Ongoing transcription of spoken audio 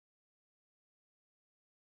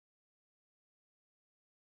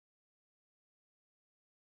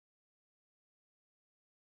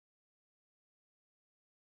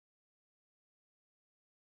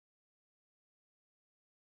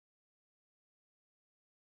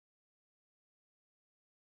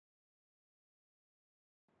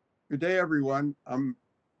Good day, everyone. I'm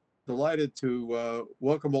delighted to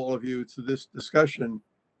welcome all of you to this discussion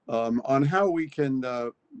on how we can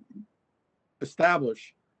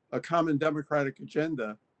establish a common democratic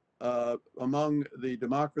agenda among the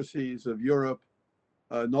democracies of Europe,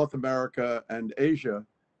 North America, and Asia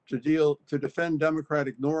to defend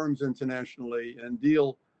democratic norms internationally and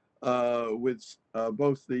deal with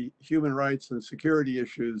both the human rights and security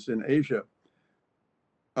issues in Asia.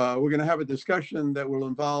 We're going to have a discussion that will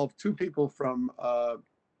involve two people from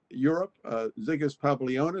Europe, Zigis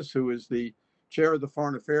Pavlionis, who is the chair of the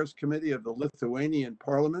Foreign Affairs Committee of the Lithuanian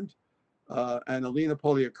Parliament, and Alina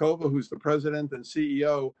Polyakova, who's the president and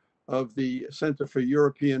CEO of the Center for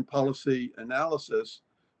European Policy Analysis.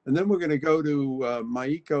 And then we're going to go to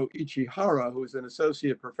Maiko Ichihara, who is an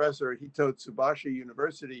associate professor at Hitotsubashi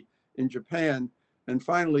University in Japan. And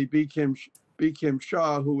finally, Bi-khim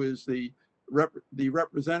Shah, who is the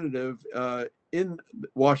representative in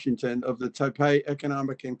Washington of the Taipei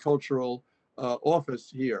Economic and Cultural Office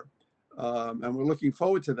here. And we're looking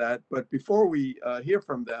forward to that. But before we hear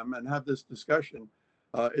from them and have this discussion,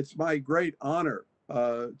 it's my great honor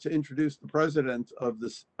to introduce the president of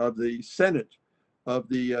the Senate of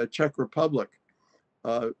the Czech Republic,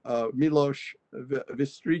 Miloš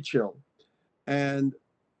Vystrčil. And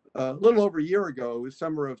a little over a year ago,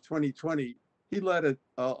 summer of 2020, he led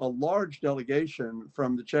a large delegation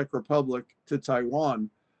from the Czech Republic to Taiwan,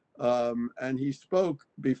 and he spoke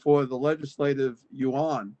before the Legislative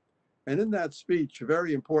Yuan. And in that speech, a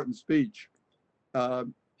very important speech,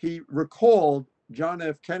 he recalled John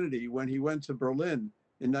F. Kennedy when he went to Berlin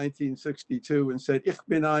in 1962 and said, "Ich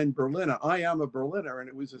bin ein Berliner," I am a Berliner. And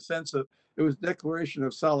it was a declaration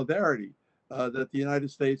of solidarity that the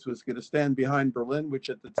United States was going to stand behind Berlin, which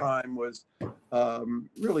at the time was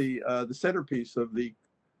really the centerpiece of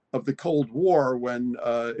the Cold War when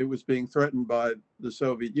it was being threatened by the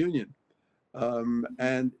Soviet Union.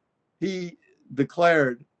 And he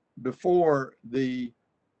declared before the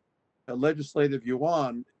Legislative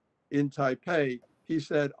Yuan in Taipei, he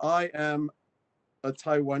said, "I am a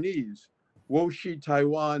Taiwanese, Woshi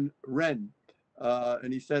Taiwan Ren."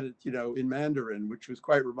 And he said it, in Mandarin, which was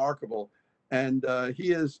quite remarkable. And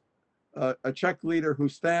he is a Czech leader who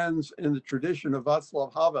stands in the tradition of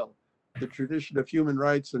Václav Havel, the tradition of human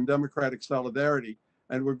rights and democratic solidarity.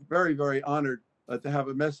 And we're very, very honored to have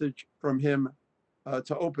a message from him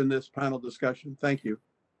to open this panel discussion. Thank you.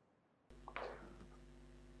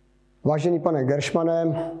 Vážený pane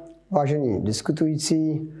Gershmane, vážení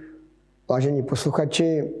diskutující, vážení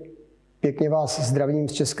posluchači, pěkně vás zdravím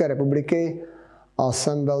z České republiky a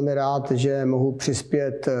jsem velmi rád, že mohu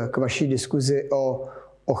přispět k vaší diskuzi o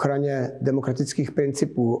ochraně demokratických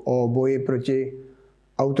principů, o boji proti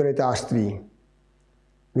autoritářství.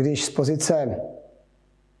 Když z pozice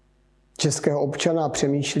českého občana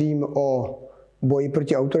přemýšlím o boji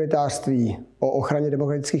proti autoritářství, o ochraně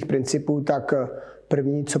demokratických principů, tak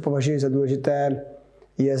první, co považuji za důležité,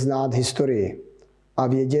 je znát historii a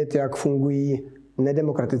vědět, jak fungují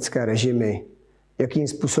nedemokratické režimy, jakým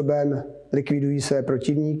způsobem likvidují své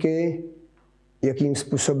protivníky, jakým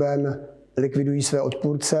způsobem likvidují své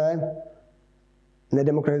odpůrce.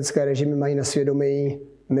 Nedemokratické režimy mají na svědomí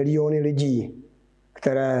miliony lidí,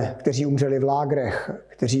 kteří umřeli v lágrech,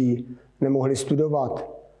 kteří nemohli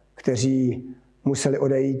studovat, kteří museli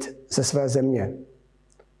odejít ze své země.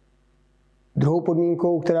 Druhou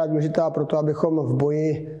podmínkou, která je důležitá pro to, abychom v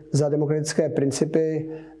boji za demokratické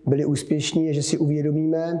principy byli úspěšní, je, že si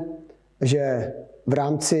uvědomíme, že v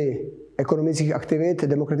rámci ekonomických aktivit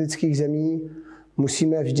demokratických zemí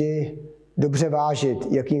musíme vždy dobře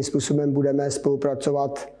vážit, jakým způsobem budeme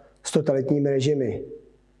spolupracovat s totalitními režimy.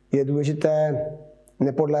 Je důležité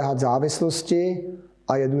nepodléhat závislosti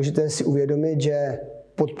a je důležité si uvědomit, že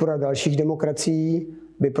podpora dalších demokracií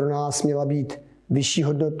by pro nás měla být vyšší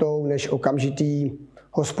hodnotou než okamžitý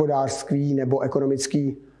hospodářský nebo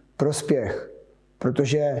ekonomický prospěch.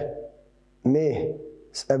 Protože my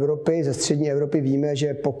z Evropy, ze střední Evropy víme,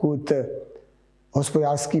 že pokud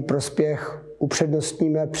hospodářský prospěch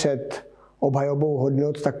upřednostníme před obhajobou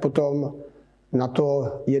hodnot, tak potom na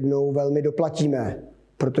to jednou velmi doplatíme,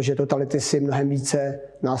 protože totality si mnohem více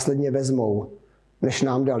následně vezmou, než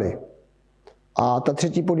nám dali. A ta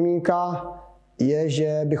třetí podmínka je,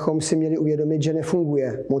 že bychom si měli uvědomit, že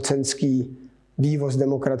nefunguje mocenský vývoz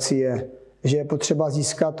demokracie, že je potřeba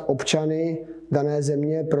získat občany dané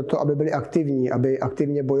země proto, aby byli aktivní, aby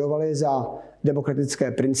aktivně bojovali za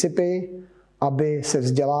demokratické principy, aby se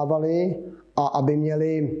vzdělávali a aby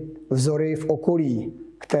měli vzory v okolí,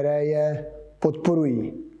 které je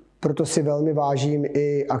podporují. Proto si velmi vážím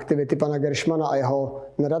i aktivity pana Gershmana a jeho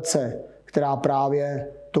nadace, která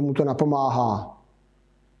právě tomuto napomáhá.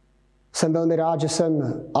 Jsem velmi rád, že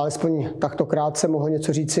jsem alespoň takto krátce mohl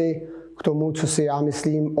něco říci k tomu, co si já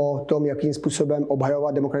myslím o tom, jakým způsobem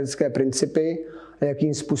obhajovat demokratické principy a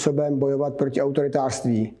jakým způsobem bojovat proti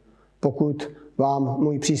autoritářství. Pokud vám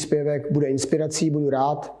můj příspěvek bude inspirací, budu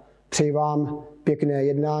rád. Přeji vám pěkné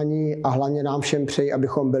jednání a hlavně nám všem přeji,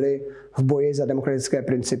 abychom byli v boji za demokratické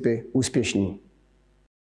principy úspěšní.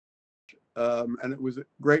 And it was a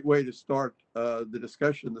great way to start the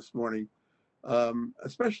discussion this morning,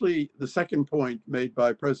 especially the second point made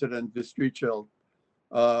by President Vystrčil,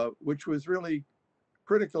 which was really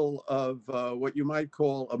critical of what you might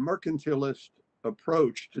call a mercantilist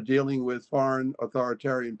approach to dealing with foreign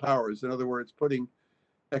authoritarian powers. In other words, putting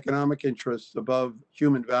economic interests above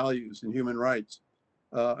human values and human rights.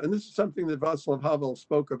 And this is something that Václav Havel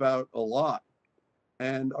spoke about a lot.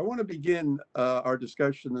 And I want to begin our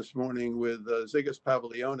discussion this morning with Zigis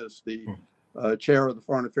Pavilionis, the chair of the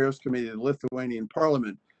Foreign Affairs Committee of the Lithuanian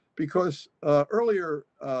Parliament, because earlier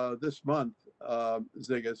this month,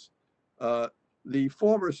 Zigis, the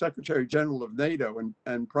former Secretary General of NATO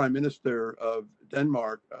and Prime Minister of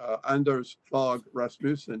Denmark, Anders Fogh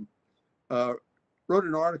Rasmussen, wrote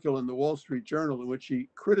an article in the Wall Street Journal in which he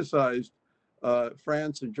criticized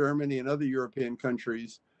France and Germany and other European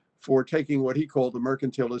countries for taking what he called a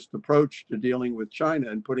mercantilist approach to dealing with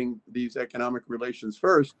China and putting these economic relations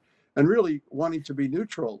first, and really wanting to be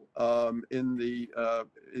neutral in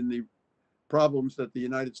the problems that the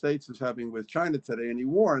United States is having with China today. And he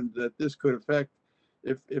warned that this could affect,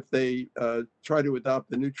 if they try to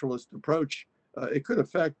adopt the neutralist approach, it could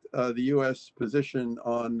affect the U.S. position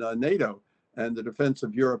on NATO and the defense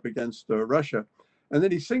of Europe against Russia. And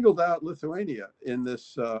then he singled out Lithuania in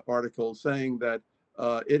this article, saying that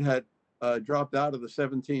it had dropped out of the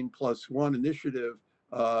 17+1 initiative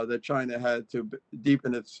that China had to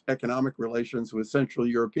deepen its economic relations with Central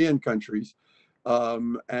European countries,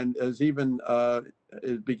 and is even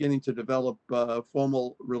is beginning to develop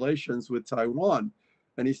formal relations with Taiwan.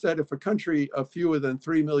 And he said, if a country of fewer than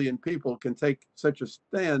 3 million people can take such a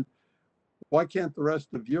stand, why can't the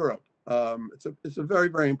rest of Europe? It's a very,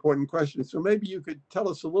 very important question. So maybe you could tell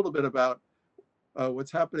us a little bit about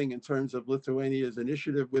what's happening in terms of Lithuania's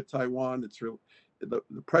initiative with Taiwan, the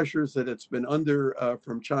pressures that it's been under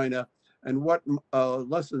from China, and what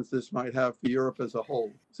lessons this might have for Europe as a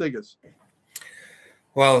whole. Zigis.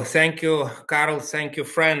 Well, thank you, Carl. Thank you,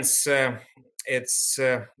 friends. It's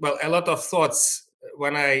well, a lot of thoughts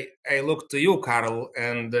when I look to you, Carl,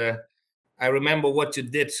 and I remember what you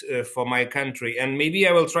did for my country, and maybe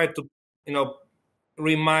I will try to,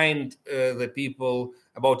 remind the people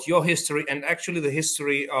about your history and actually the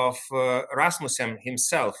history of Rasmussen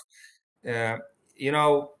himself.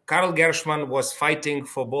 Karl Gershman was fighting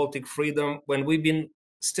for Baltic freedom when we've been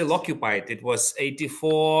still occupied. It was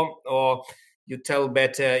 84, or you tell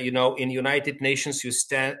better, in United Nations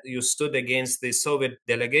you stood against the Soviet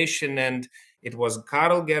delegation, and it was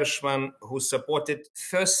Karl Gershman who supported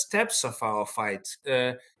first steps of our fight.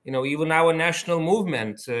 Even our national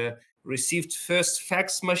movement received first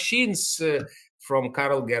fax machines from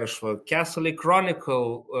Karl Gershman. Catholic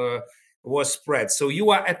Chronicle was spread. So you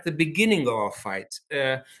are at the beginning of our fight.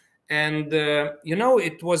 It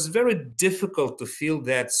was very difficult to feel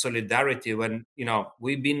that solidarity when,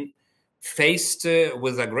 we've been faced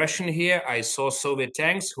with aggression here. I saw Soviet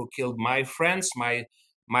tanks who killed my friends,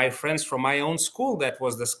 my friends from my own school that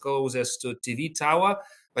was the closest to TV tower,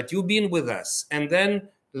 but you've been with us. And then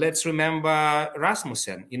let's remember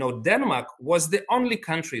Rasmussen. Denmark was the only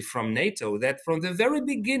country from NATO that from the very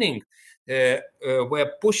beginning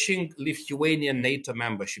were pushing Lithuanian NATO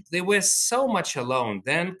membership. They were so much alone.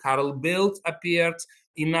 Then Carl Bildt appeared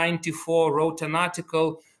in 94, wrote an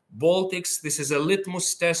article, Baltics, this is a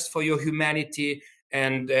litmus test for your humanity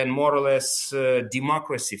and more or less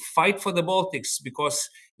democracy. Fight for the Baltics, because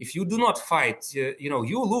if you do not fight,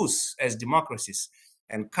 you lose as democracies.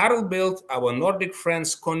 And Carl Bildt, our Nordic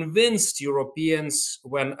friends, convinced Europeans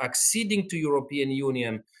when acceding to European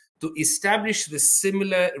Union to establish the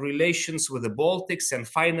similar relations with the Baltics. And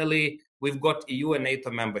finally, we've got EU and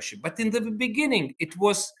NATO membership. But in the beginning, it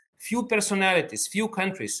was few personalities, few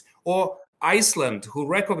countries, or Iceland, who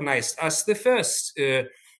recognized us the first.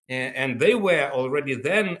 And they were already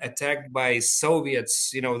then attacked by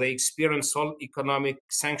Soviets. They experienced all economic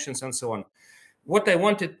sanctions and so on. What I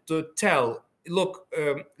wanted to tell, look,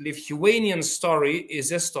 Lithuanian story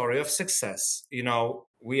is a story of success.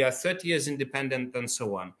 We are 30 years independent and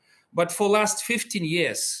so on. But for last 15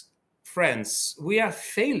 years, friends, we are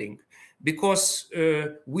failing because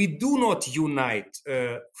we do not unite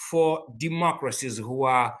for democracies who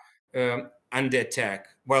are under attack.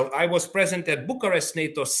 Well, I was present at Bucharest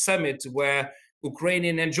NATO summit where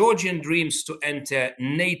Ukrainian and Georgian dreams to enter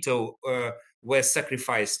NATO were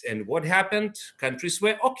sacrificed. And what happened? Countries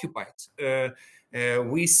were occupied.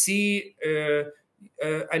 We see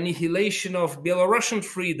annihilation of Belarusian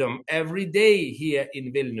freedom every day here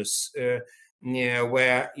in Vilnius, yeah,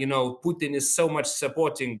 where Putin is so much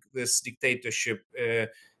supporting this dictatorship,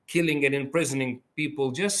 killing and imprisoning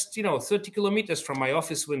people just 30 kilometers from my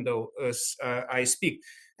office window as I speak.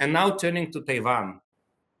 And now turning to Taiwan.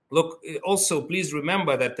 Look, also, please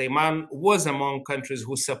remember that Taiwan was among countries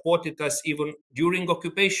who supported us even during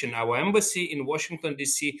occupation. Our embassy in Washington,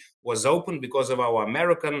 D.C. was open because of our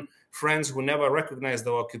American friends who never recognized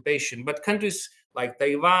the occupation. But countries like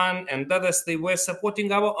Taiwan and others, they were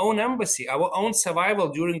supporting our own embassy, our own survival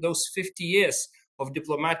during those 50 years of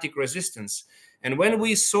diplomatic resistance. And when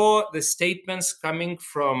we saw the statements coming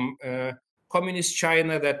from communist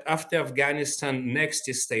China that after Afghanistan, next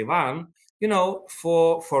is Taiwan,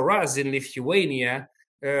 for us in Lithuania,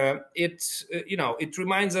 it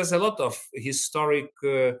reminds us a lot of historic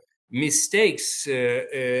mistakes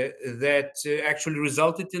that actually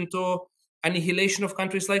resulted into annihilation of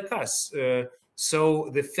countries like us. So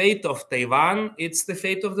the fate of Taiwan, it's the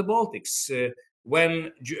fate of the Baltics.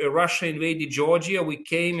 When Russia invaded Georgia, we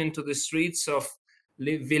came into the streets of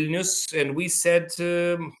Vilnius and we said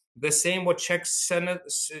the same what Czech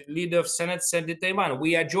leader of Senate said in Taiwan.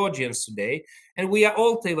 We are Georgians today, and we are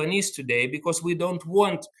all Taiwanese today because we don't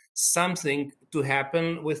want something to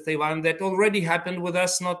happen with Taiwan that already happened with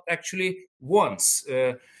us, not actually once.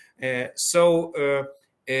 So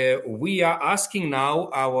we are asking now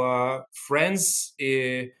our friends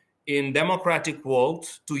in democratic world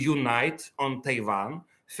to unite on Taiwan.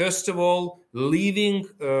 First of all, leaving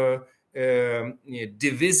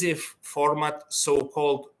divisive format,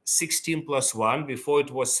 so-called 16+1. Before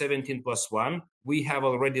it was 17+1. We have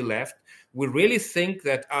already left. We really think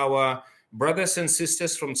that our brothers and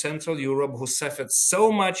sisters from Central Europe who suffered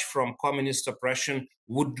so much from communist oppression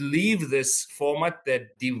would leave this format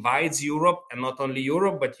that divides Europe, and not only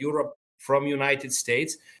Europe, but Europe from United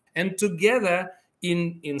States. And together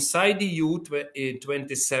inside the EU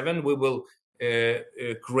 27, we will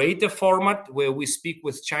create a format where we speak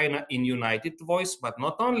with China in united voice, but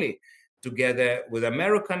not only, together with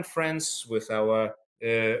American friends, with our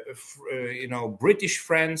British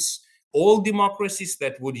friends, all democracies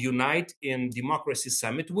that would unite in Democracy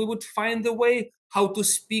Summit. We would find a way how to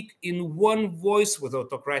speak in one voice with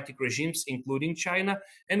autocratic regimes, including China,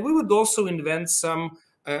 and we would also invent some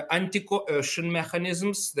anti-coercion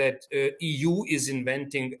mechanisms that EU is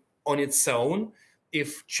inventing on its own.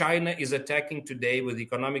 If China is attacking today with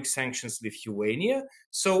economic sanctions Lithuania,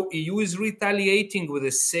 so EU is retaliating with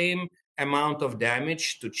the same amount of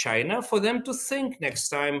damage to China for them to think next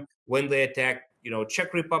time when they attack,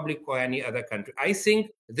 Czech Republic or any other country. I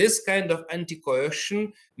think this kind of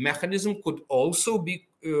anti-coercion mechanism could also be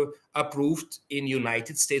approved in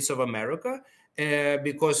United States of America,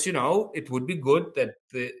 because, it would be good that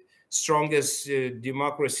the strongest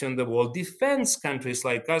democracy in the world defends countries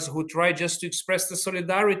like us who try just to express the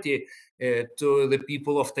solidarity to the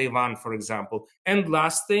people of Taiwan, for example. And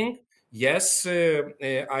last thing, yes,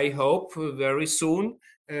 I hope very soon,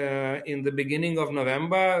 in the beginning of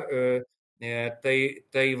November,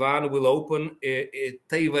 Taiwan will open a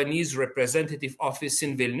Taiwanese representative office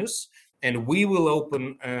in Vilnius, and we will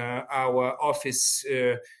open our office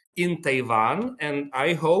in Taiwan. And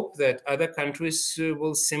I hope that other countries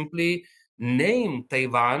will simply name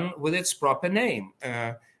Taiwan with its proper name,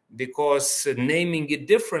 because naming it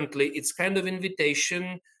differently, it's kind of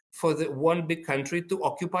invitation for the one big country to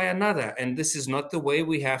occupy another. And this is not the way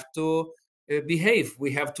we have to behave.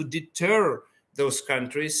 We have to deter those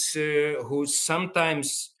countries who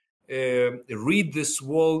sometimes read this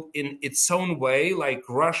world in its own way, like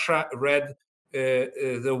Russia read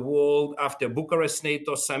the world after Bucharest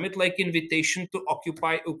NATO summit, like invitation to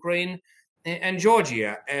occupy Ukraine and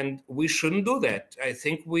Georgia. And we shouldn't do that. I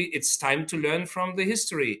think it's time to learn from the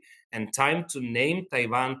history and time to name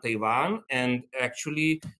Taiwan Taiwan and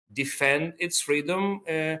actually defend its freedom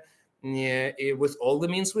with all the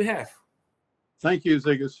means we have. Thank you,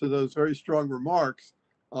 Zygis, for those very strong remarks,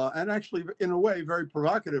 and actually, in a way, very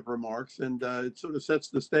provocative remarks. And it sort of sets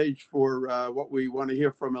the stage for what we want to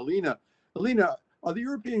hear from Alina. Alina, are the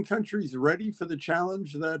European countries ready for the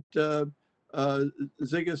challenge that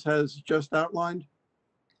Zygis has just outlined?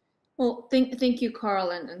 Well, thank you, Carl,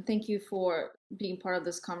 and thank you for being part of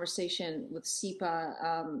this conversation with SIPA.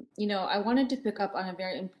 I wanted to pick up on a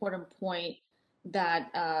very important point that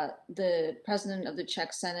the president of the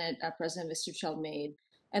Czech Senate, President Vystrčil, made,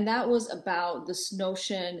 and that was about this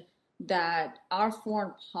notion that our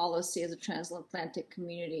foreign policy as a transatlantic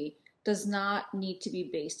community does not need to be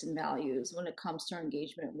based in values when it comes to our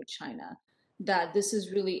engagement with China. That this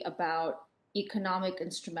is really about economic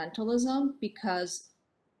instrumentalism, because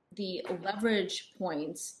the leverage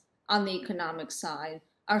points on the economic side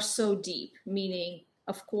are so deep, meaning,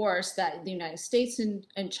 of course, that the United States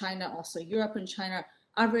and China, also Europe and China,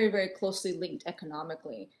 are very, very closely linked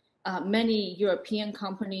economically. Many European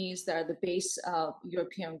companies that are the base of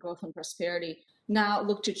European growth and prosperity now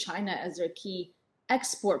look to China as their key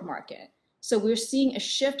export market. So we're seeing a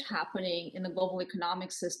shift happening in the global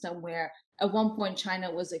economic system where at one point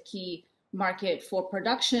China was a key market for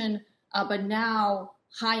production, but now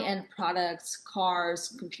high-end products,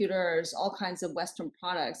 cars, computers, all kinds of Western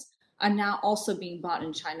products are now also being bought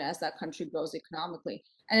in China as that country grows economically.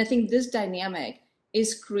 And I think this dynamic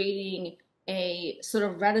is creating a sort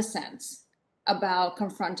of reticence about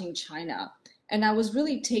confronting China. And I was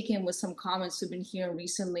really taken with some comments we've been hearing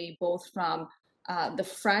recently, both from the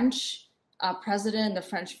French president, the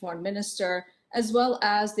French foreign minister, as well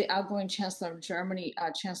as the outgoing chancellor of Germany,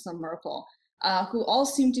 Chancellor Merkel, who all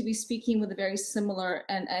seem to be speaking with a very similar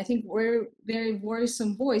and I think very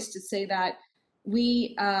worrisome voice to say that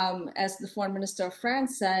we, as the foreign minister of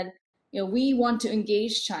France said, we want to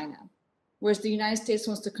engage China, whereas the United States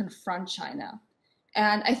wants to confront China.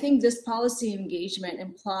 And I think this policy engagement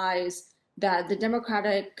implies that the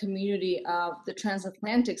democratic community of the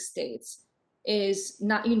transatlantic states is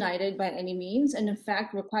not united by any means, and in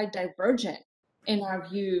fact, we're quite divergent in our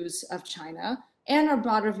views of China and our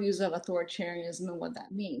broader views of authoritarianism and what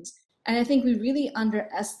that means. And I think we really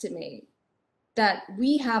underestimate that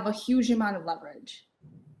we have a huge amount of leverage.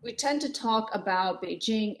 We tend to talk about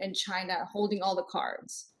Beijing and China holding all the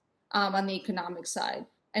cards on the economic side.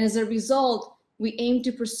 And as a result, we aim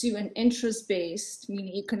to pursue an interest-based,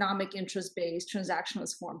 meaning economic interest-based,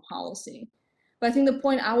 transactionalist foreign policy. But I think the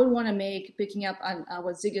point I would want to make, picking up on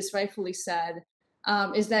what Zigis rightfully said,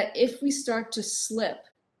 is that if we start to slip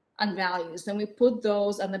on values, then we put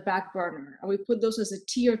those on the back burner, or we put those as a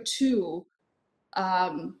tier 2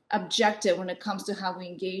 objective when it comes to how we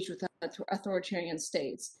engage with authoritarian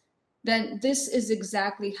states, then this is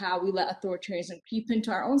exactly how we let authoritarianism creep into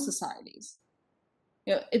our own societies.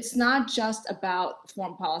 It's not just about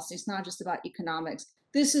foreign policy, it's not just about economics.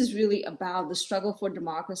 This is really about the struggle for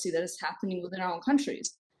democracy that is happening within our own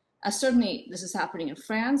countries. Certainly, this is happening in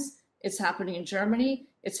France, it's happening in Germany,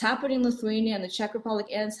 it's happening in Lithuania and the Czech Republic,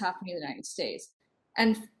 and it's happening in the United States.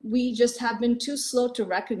 And we just have been too slow to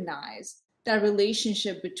recognize that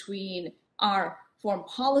relationship between our foreign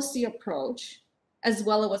policy approach as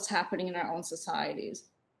well as what's happening in our own societies.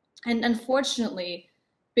 And unfortunately,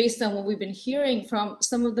 based on what we've been hearing from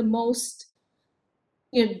some of the most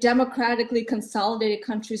democratically consolidated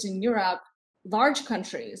countries in Europe, large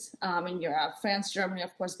countries in Europe, France, Germany,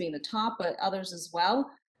 of course, being the top, but others as well,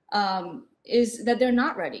 is that they're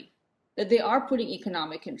not ready, that they are putting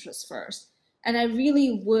economic interests first. And I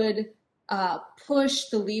really would push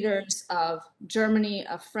the leaders of Germany,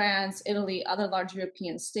 of France, Italy, other large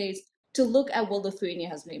European states to look at what Lithuania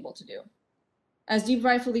has been able to do. As you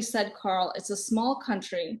rightfully said, Carl, it's a small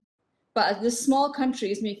country, but this small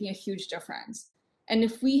country is making a huge difference. And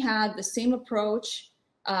if we had the same approach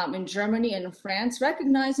in Germany and in France,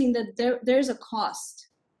 recognizing that there's a cost,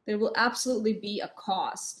 there will absolutely be a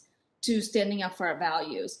cost to standing up for our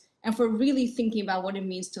values and for really thinking about what it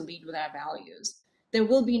means to lead with our values. There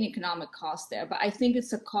will be an economic cost there, but I think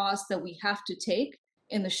it's a cost that we have to take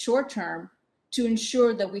in the short term to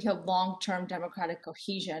ensure that we have long-term democratic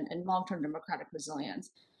cohesion and long-term democratic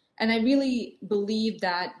resilience. And I really believe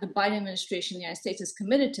that the Biden administration in the United States is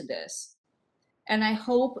committed to this. And I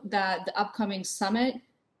hope that the upcoming summit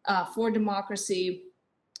for democracy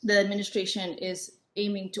the administration is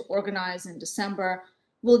aiming to organize in December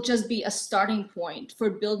will just be a starting point for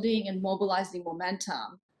building and mobilizing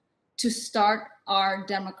momentum to start our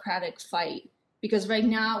democratic fight. Because right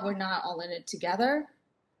now we're not all in it together.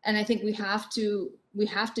 And I think we have to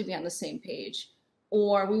be on the same page,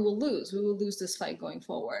 or we will lose this fight going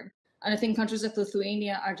forward. And I think countries like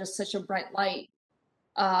Lithuania are just such a bright light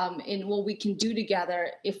in what we can do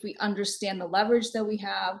together if we understand the leverage that we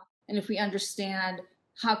have, and if we understand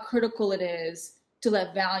how critical it is to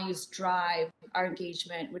let values drive our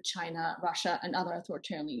engagement with China, Russia, and other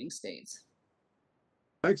authoritarian leading states.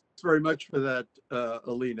 Thanks very much for that,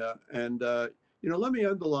 Alina. And let me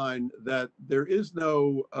underline that there is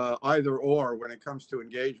no either or when it comes to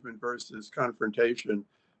engagement versus confrontation.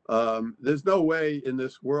 There's no way in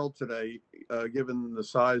this world today, given the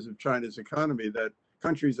size of China's economy, that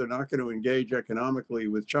countries are not going to engage economically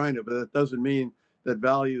with China, but that doesn't mean that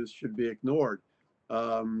values should be ignored.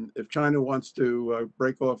 If China wants to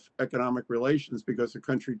break off economic relations because a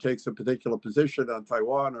country takes a particular position on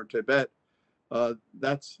Taiwan or Tibet,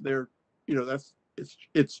 that's their, that's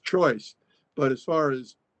its choice. But as far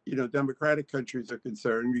as democratic countries are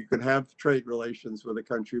concerned, you can have trade relations with a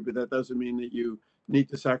country, but that doesn't mean that you need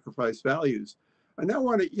to sacrifice values. I now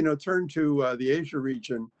want to turn to the Asia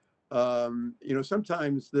region.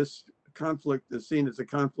 Sometimes this conflict is seen as a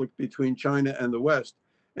conflict between China and the West,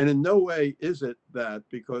 and in no way is it that,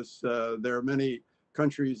 because there are many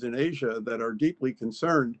countries in Asia that are deeply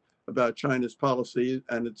concerned about China's policy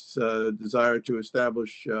and its desire to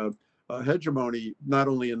establish a hegemony, not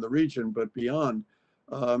only in the region, but beyond.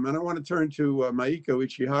 And I want to turn to Maiko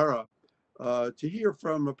Ichihara to hear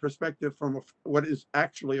from a perspective from what is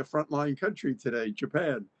actually a frontline country today,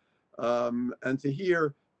 Japan, and to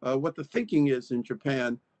hear what the thinking is in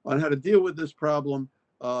Japan on how to deal with this problem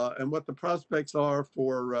and what the prospects are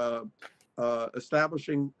for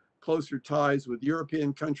establishing closer ties with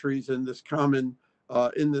European countries in this common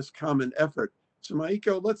effort. So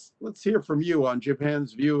Maiko, let's hear from you on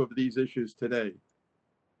Japan's view of these issues today.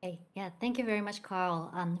 Okay. Yeah, thank you very much,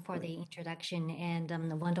 Carl, for the introduction and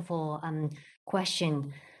the wonderful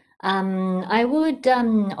question. I would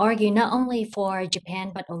argue not only for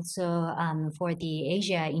Japan, but also for the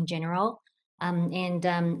Asia in general. And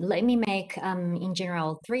let me make, in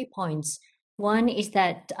general, 3 points. One is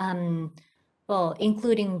that, well,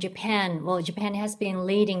 including Japan, well, Japan has been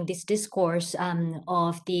leading this discourse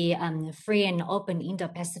of the free and open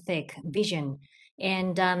Indo-Pacific vision.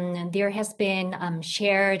 And there has been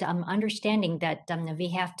shared understanding that we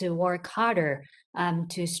have to work harder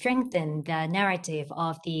to strengthen the narrative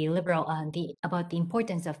of the liberal, about the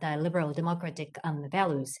importance of the liberal democratic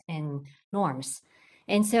values and norms.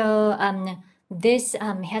 And so this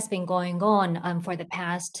has been going on for the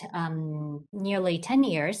past nearly 10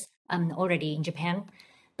 years already in Japan.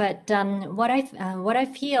 But what I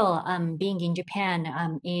feel being in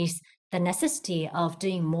Japan is the necessity of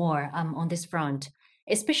doing more on this front.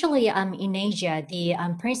 Especially in Asia, the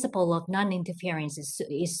principle of non-interference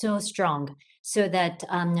is so strong, so that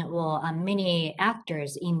many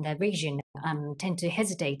actors in the region tend to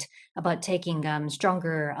hesitate about taking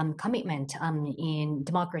stronger commitment in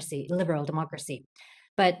democracy, liberal democracy.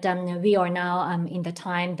 But we are now in the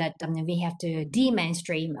time that we have to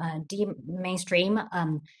de-mainstream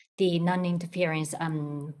the non-interference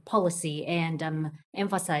policy and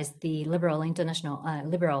emphasize the liberal international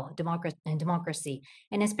liberal democracy,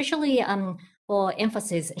 and especially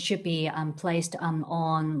emphasis should be placed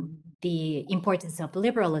on the importance of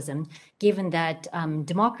liberalism, given that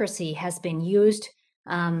democracy has been used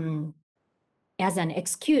as an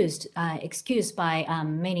excuse by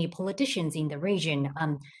many politicians in the region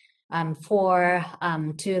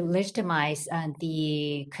to legitimize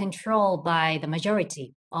the control by the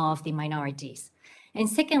majority of the minorities. And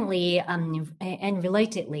secondly, and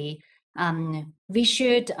relatedly, we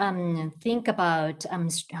should think about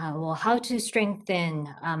how to strengthen.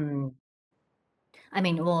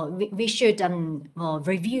 We should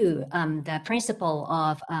review the principle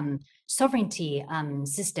of sovereignty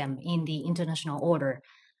system in the international order.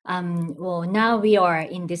 Now we are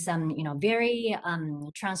in this very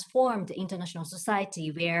transformed international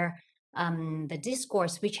society where the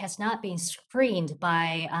discourse, which has not been screened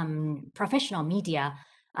by professional media,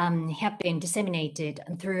 have been disseminated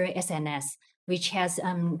through SNS, which has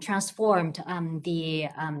transformed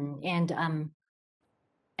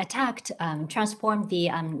transformed the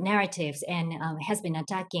narratives and has been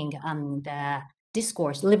attacking the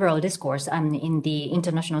discourse, liberal discourse in the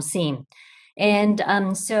international scene. And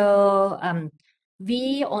so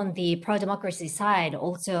we on the pro-democracy side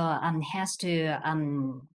also has to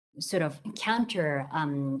sort of counter,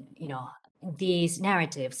 these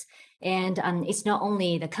narratives. And it's not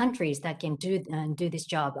only the countries that can do this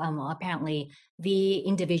job. Apparently, we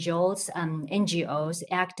individuals, NGOs,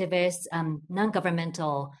 activists,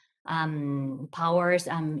 non-governmental powers,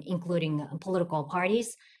 including political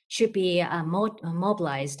parties, should be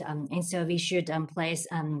mobilized. And so we should place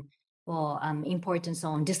importance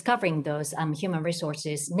on discovering those human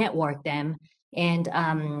resources, network them, and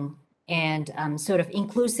sort of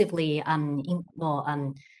inclusively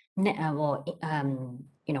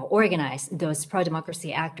organize those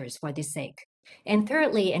pro-democracy actors for this sake. And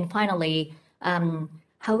thirdly and finally,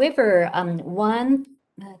 however, one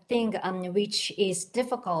thing which is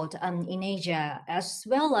difficult in Asia, as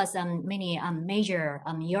well as many major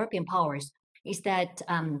European powers, is that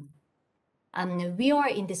we are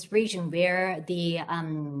in this region where the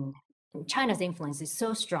China's influence is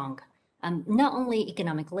so strong, not only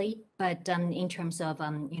economically, but in terms of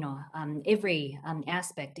every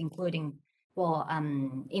aspect, including well,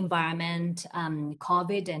 environment,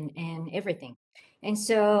 COVID, and everything. And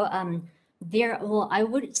so well, I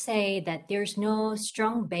would say that there's no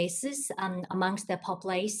strong basis amongst the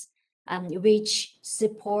populace which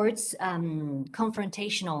supports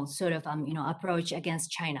confrontational sort of approach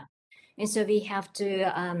against China. And so we have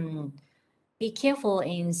to be careful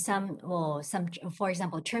in some, for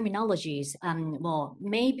example, terminologies. Well,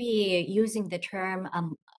 maybe using the term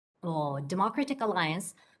democratic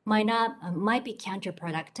alliance might be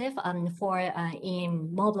counterproductive for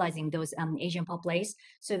in mobilizing those Asian populace.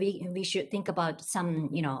 So we should think about some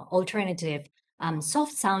alternative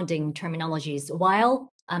soft-sounding terminologies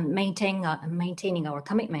while maintaining our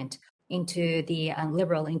commitment into the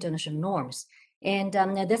liberal international norms. And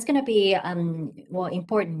that's going to be well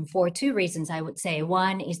important for two reasons, I would say.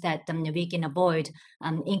 One is that we can avoid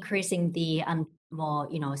increasing the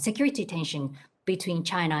security tension between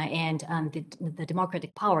China and the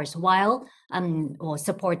democratic powers while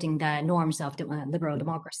supporting the norms of the liberal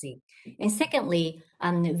democracy. And secondly,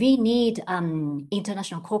 we need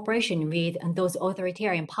international cooperation with those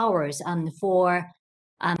authoritarian powers for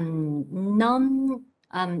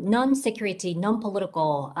non-security,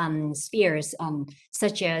 non-political spheres,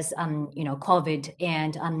 such as COVID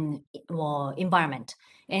and environment.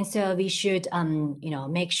 And so we should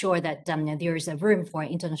make sure that there is a room for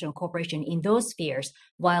international cooperation in those spheres,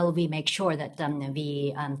 while we make sure that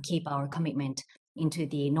we keep our commitment into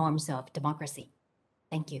the norms of democracy.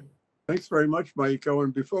 Thank you. Thanks very much, Maiko.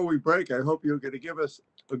 And before we break, I hope you're going to give us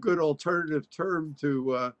a good alternative term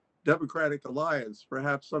to democratic alliance,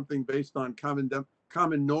 perhaps something based on common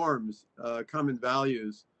norms, common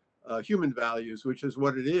values, human values, which is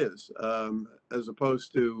what it is, as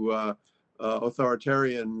opposed to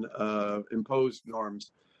authoritarian imposed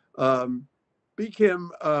norms.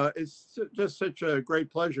 Bi-khim, it's just such a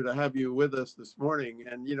great pleasure to have you with us this morning.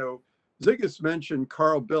 And, Zigis mentioned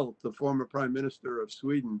Carl Bildt, the former prime minister of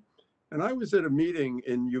Sweden. And I was at a meeting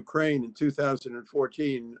in Ukraine in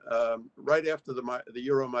 2014, right after the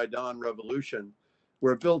Euromaidan revolution,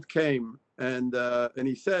 where Bildt came and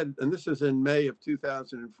he said, and this is in May of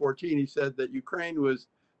 2014, he said that Ukraine was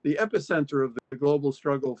the epicenter of the global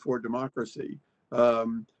struggle for democracy.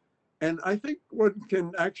 And I think one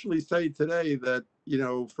can actually say today that,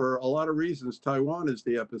 for a lot of reasons, Taiwan is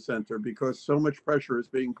the epicenter because so much pressure is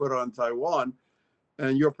being put on Taiwan.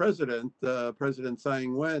 And your president, President Tsai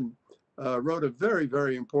Ing-wen, wrote a very,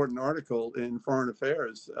 very important article in Foreign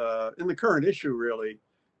Affairs, in the current issue, really,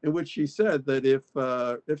 in which she said that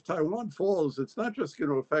if Taiwan falls, it's not just going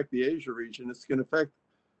to affect the Asia region, it's going to affect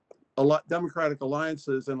democratic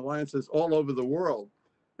alliances and alliances all over the world.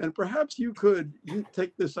 And perhaps you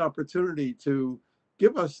take this opportunity to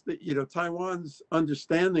give us Taiwan's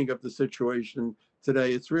understanding of the situation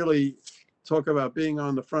today. It's really talk about being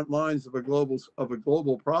on the front lines of a global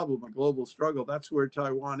problem, a global struggle. That's where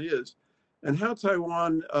Taiwan is, and how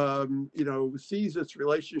Taiwan, sees its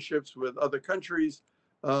relationships with other countries,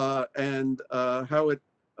 and how it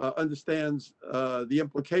understands the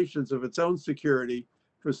implications of its own security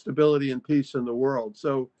for stability and peace in the world.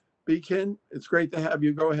 So, Bi-khim, it's great to have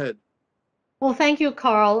you. Go ahead. Well, thank you,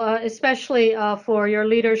 Carl, especially for your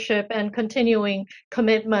leadership and continuing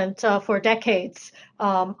commitment for decades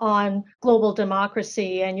on global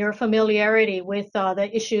democracy and your familiarity with the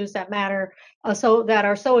issues that matter, that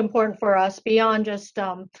are so important for us beyond just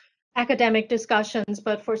academic discussions,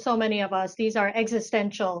 but for so many of us, these are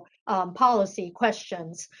existential policy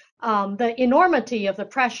questions. The enormity of the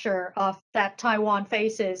pressure that Taiwan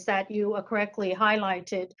faces, that you correctly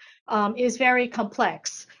highlighted, is very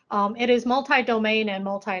complex. It is multi-domain and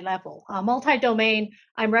multi-level. Multi-domain,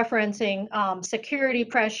 I'm referencing security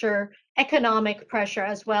pressure, economic pressure,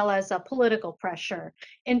 as well as political pressure.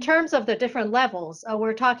 In terms of the different levels,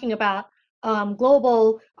 we're talking about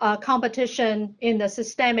global competition in the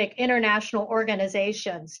systemic international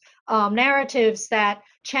organizations, narratives that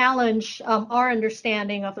challenge our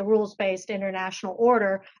understanding of the rules-based international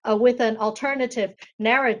order with an alternative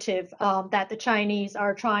narrative that the Chinese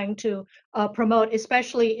are trying to promote,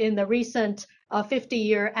 especially in the recent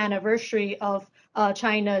 50-year anniversary of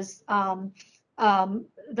China's, the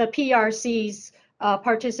PRC's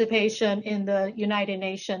participation in the United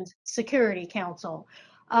Nations Security Council.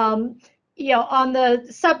 On the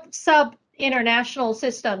sub international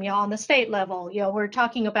system, on the state level, we're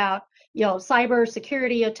talking about, cyber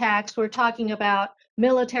security attacks. We're talking about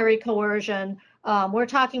military coercion. We're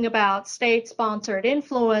talking about state-sponsored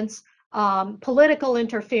influence, political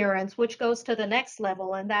interference, which goes to the next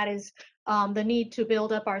level, and that is the need to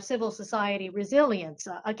build up our civil society resilience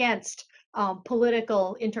against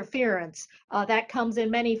political interference that comes in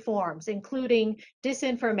many forms, including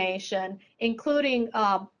disinformation, including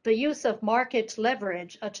the use of market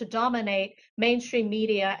leverage to dominate mainstream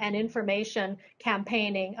media and information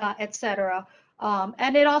campaigning, etc.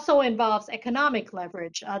 And it also involves economic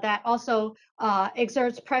leverage that also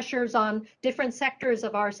exerts pressures on different sectors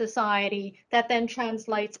of our society that then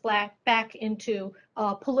translates back into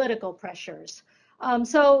political pressures.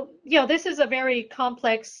 So, this is a very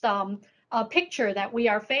complex picture that we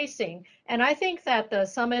are facing. And I think that the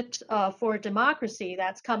Summit for Democracy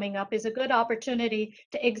that's coming up is a good opportunity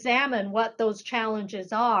to examine what those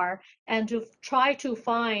challenges are and to try to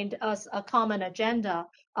find us a common agenda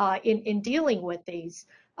in dealing with these.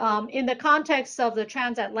 In the context of the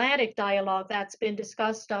transatlantic dialogue that's been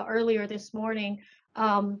discussed earlier this morning,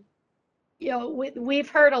 we've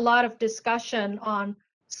heard a lot of discussion on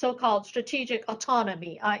so-called strategic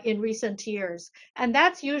autonomy in recent years, and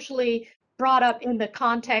that's usually brought up in the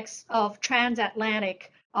context of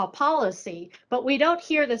transatlantic policy, but we don't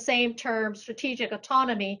hear the same term strategic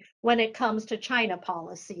autonomy when it comes to China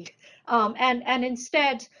policy. And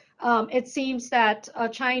instead, it seems that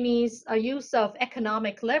Chinese use of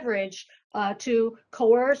economic leverage to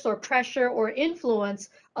coerce or pressure or influence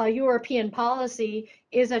European policy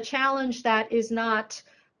is a challenge that is not,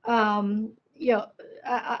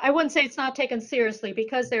 I wouldn't say it's not taken seriously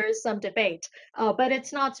because there is some debate, but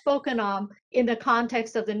it's not spoken on in the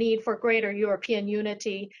context of the need for greater European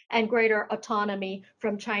unity and greater autonomy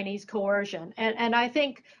from Chinese coercion. And I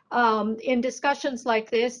think in discussions like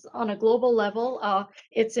this on a global level,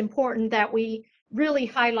 it's important that we really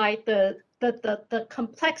highlight the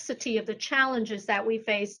complexity of the challenges that we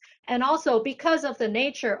face, and also because of the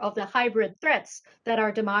nature of the hybrid threats that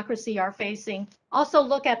our democracy are facing, also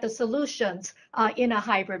look at the solutions in a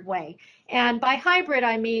hybrid way. And by hybrid,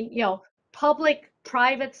 I mean,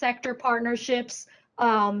 public-private sector partnerships,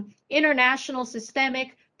 international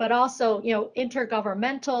systemic, but also,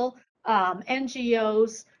 intergovernmental,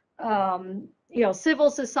 NGOs,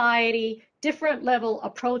 civil society, different level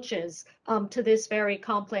approaches to this very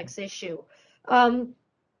complex issue.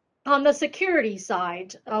 On the security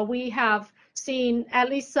side, we have seen, at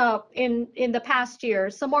least in the past year,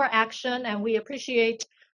 some more action, and we appreciate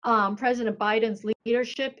President Biden's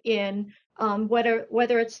leadership in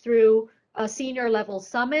whether it's through senior level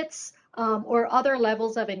summits or other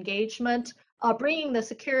levels of engagement, bringing the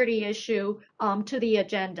security issue to the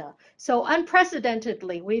agenda. So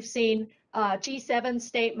unprecedentedly, we've seen G7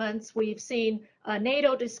 statements, we've seen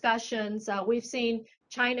NATO discussions, we've seen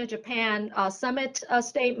China-Japan summit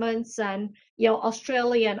statements, and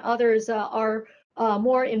Australia and others are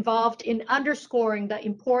more involved in underscoring the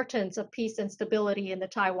importance of peace and stability in the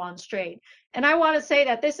Taiwan Strait. And I want to say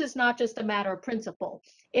that this is not just a matter of principle.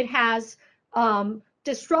 It has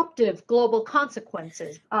disruptive global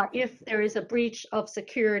consequences if there is a breach of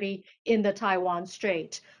security in the Taiwan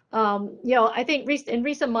Strait. I think in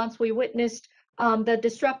recent months we witnessed the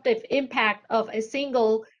disruptive impact of a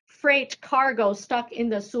single freight cargo stuck in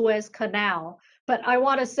the Suez Canal. But I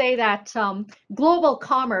want to say that global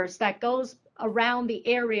commerce that goes around the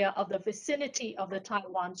area of the vicinity of the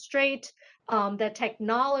Taiwan Strait, the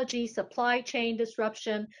technology supply chain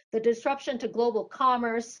disruption, the disruption to global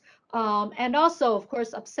commerce, and also, of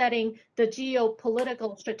course, upsetting the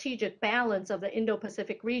geopolitical strategic balance of the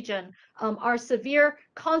Indo-Pacific region are severe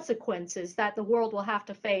consequences that the world will have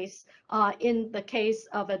to face in the case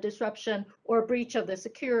of a disruption or breach of the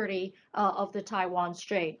security of the Taiwan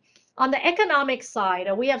Strait. On the economic side,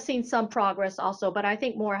 we have seen some progress also, but I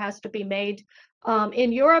think more has to be made.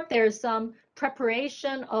 In Europe, there's some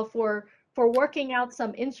preparation for working out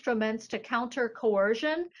some instruments to counter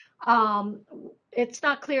coercion. It's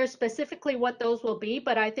not clear specifically what those will be,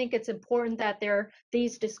 but I think it's important that there are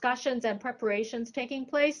these discussions and preparations taking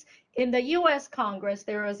place. In the US Congress,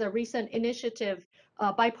 there is a recent initiative,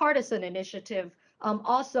 bipartisan initiative,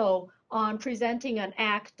 also on presenting an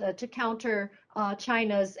act to counter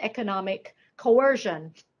China's economic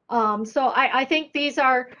coercion. So I think these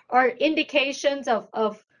are indications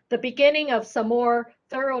of the beginning of some more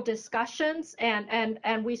thorough discussions,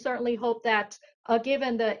 and we certainly hope that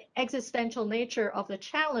given the existential nature of the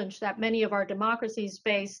challenge that many of our democracies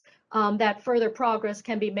face, that further progress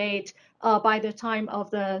can be made by the time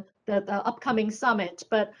of the upcoming summit.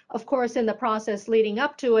 But of course, in the process leading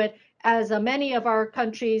up to it, as many of our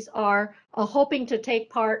countries are hoping to take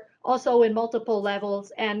part also in multiple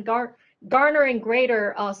levels and garnering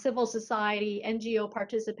greater civil society, NGO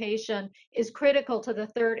participation is critical to the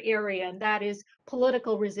third area, and that is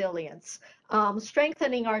political resilience.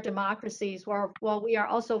 Strengthening our democracies while we are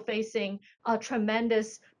also facing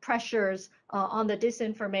tremendous pressures on the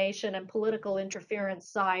disinformation and political interference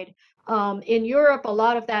side. In Europe, a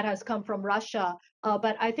lot of that has come from Russia,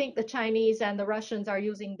 but I think the Chinese and the Russians are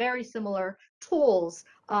using very similar tools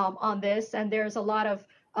on this, and there's a lot of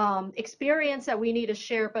experience that we need to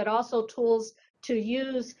share, but also tools to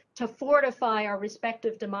use to fortify our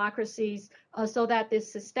respective democracies so that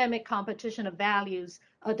this systemic competition of values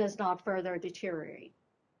does not further deteriorate.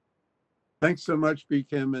 Thanks so much,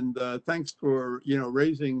 Bi-khim, and thanks for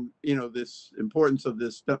raising this importance of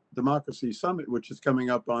this democracy summit, which is coming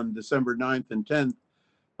up on December 9th and 10th.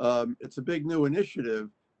 It's a big new initiative,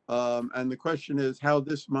 and the question is how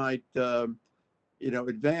this might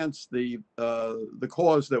advance the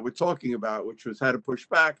cause that we're talking about, which was how to push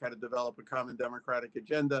back, how to develop a common democratic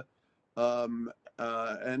agenda,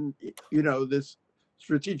 and this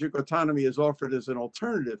strategic autonomy is offered as an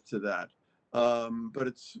alternative to that, but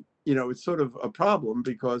it's sort of a problem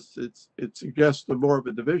because it suggests more of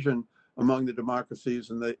a division among the democracies,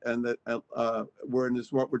 and that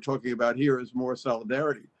whereas what we're talking about here is more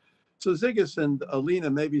solidarity. So Zigis and Alina,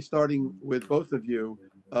 maybe starting with both of you,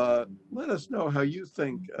 let us know how you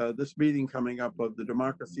think this meeting coming up of the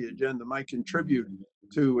democracy agenda might contribute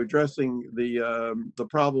to addressing the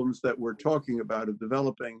problems that we're talking about of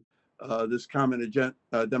developing this common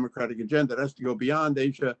democratic agenda. It has to go beyond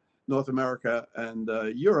Asia, North America, and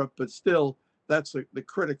Europe, but still that's the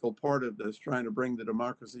critical part of this, trying to bring the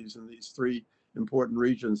democracies in these three important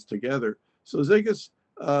regions together. So Zigis,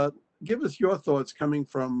 give us your thoughts coming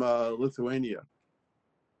from Lithuania.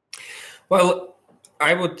 Well,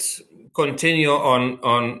 I would continue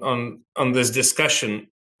on this discussion.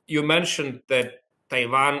 You mentioned that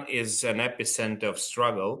Taiwan is an epicenter of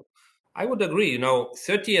struggle. I would agree.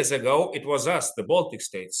 30 years ago, it was us, the Baltic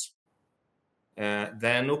states,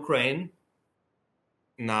 then Ukraine,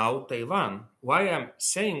 now Taiwan. Why I'm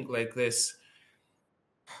saying like this?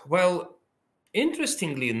 Well,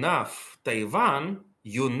 interestingly enough, Taiwan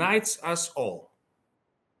unites us all.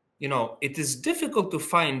 It is difficult to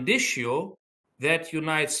find issue that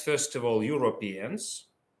unites, first of all, Europeans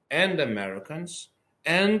and Americans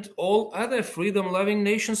and all other freedom-loving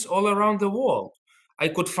nations all around the world. I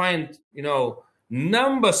could find,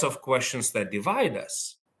 numbers of questions that divide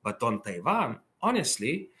us. But on Taiwan,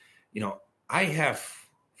 honestly, I have,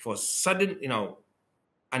 for sudden,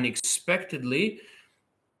 unexpectedly,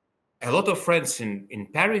 a lot of friends in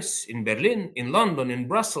Paris, in Berlin, in London, in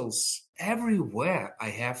Brussels, everywhere I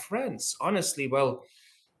have friends. Honestly, well,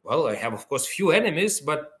 I have, of course, few enemies,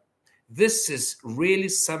 but this is really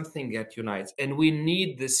something that unites. And we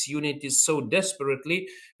need this unity so desperately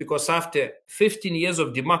because after 15 years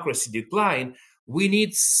of democracy decline, we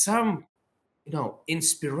need some,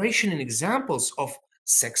 inspiration and examples of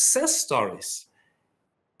success stories.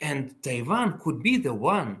 And Taiwan could be the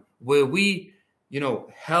one where we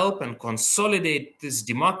help and consolidate this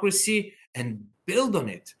democracy and build on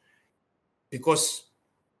it. Because,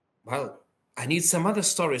 well, I need some other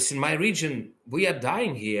stories. In my region, we are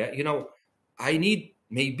dying here. I need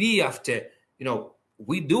maybe after,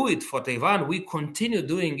 we do it for Taiwan, we continue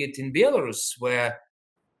doing it in Belarus, where,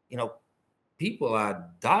 people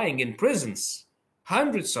are dying in prisons,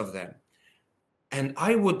 hundreds of them. And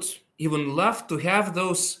I would even love to have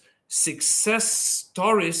those success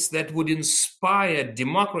stories that would inspire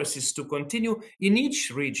democracies to continue in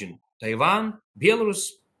each region. Taiwan,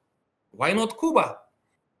 Belarus, why not Cuba?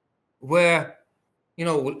 Where,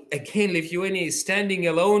 again, Lithuania is standing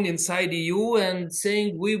alone inside EU and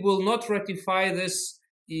saying we will not ratify this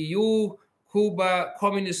EU-Cuba,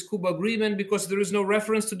 Communist Cuba agreement because there is no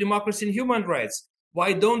reference to democracy and human rights.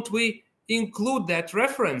 Why don't we include that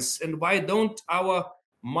reference? And why don't our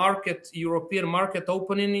European market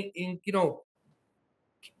opening,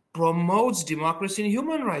 promotes democracy and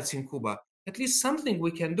human rights in Cuba? At least something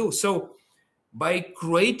we can do. So by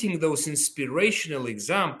creating those inspirational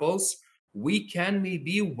examples, we can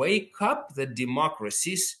maybe wake up the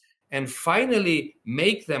democracies and finally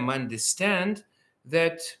make them understand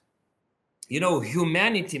that,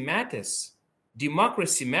 humanity matters,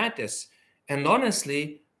 democracy matters. And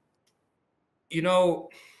honestly,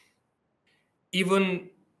 even,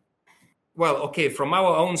 well, okay, from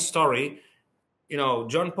our own story,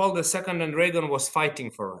 John Paul II and Reagan was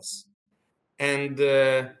fighting for us. And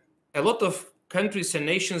a lot of countries and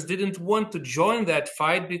nations didn't want to join that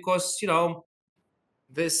fight because,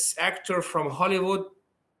 this actor from Hollywood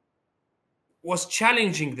was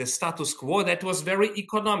challenging the status quo that was very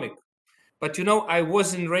economic. But you know, I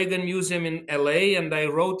was in Reagan Museum in LA and I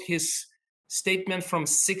wrote his statement from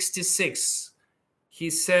 '66. He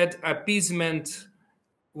said, appeasement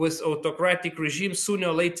with autocratic regime sooner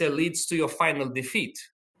or later leads to your final defeat.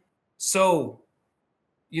 So,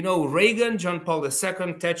 you know, Reagan, John Paul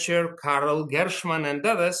II, Thatcher, Karl, Gershman, and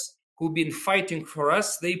others who've been fighting for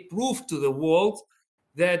us, they proved to the world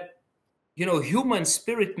that, you know, human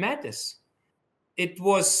spirit matters. It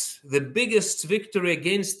was the biggest victory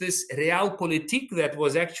against this realpolitik that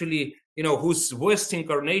was actually, you know, whose worst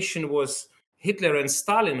incarnation was Hitler and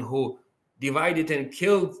Stalin, who divided and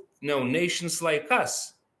killed, you know, nations like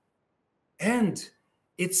us. And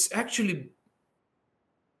it's actually,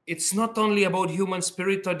 it's not only about human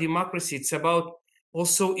spirit or democracy, it's about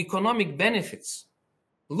also economic benefits.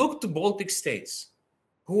 Look to Baltic states,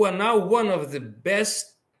 who are now one of the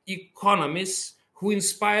best economies who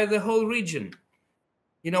inspire the whole region.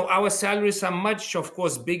 You know, our salaries are much, of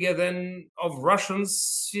course, bigger than of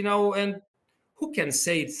Russians, you know, and who can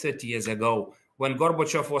say it 30 years ago when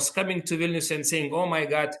Gorbachev was coming to Vilnius and saying, oh my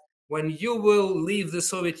God, when you will leave the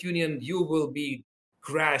Soviet Union, you will be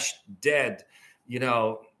crashed dead, you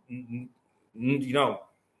know, you know,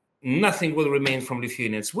 nothing will remain from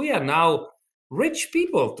Lithuanians. We are now rich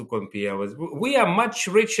people to compare with. We are much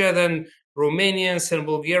richer than Romanians and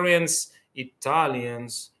Bulgarians,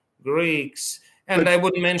 Italians, Greeks, and But I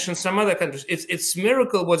would mention some other countries. It's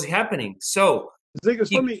miracle what's happening. So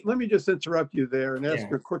Zigis, let me just interrupt you there and ask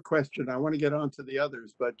yeah. a quick question. I want to get on to the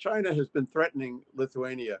others, but China has been threatening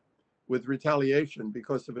Lithuania with retaliation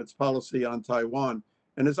because of its policy on Taiwan.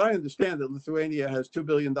 And as I understand it, Lithuania has $2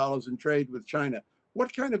 billion in trade with China.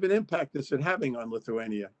 What kind of an impact is it having on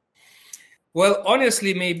Lithuania? Well,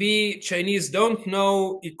 honestly, maybe Chinese don't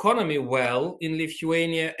know economy well in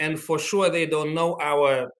Lithuania, and for sure they don't know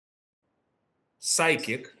our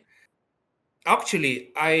psychic.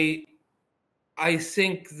 Actually, I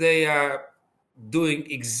think they are doing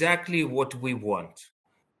exactly what we want,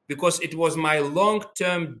 because it was my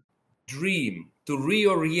long-term dream to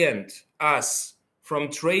reorient us from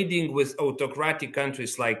trading with autocratic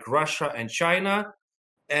countries like Russia and China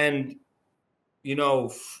and, you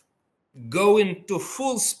know, go into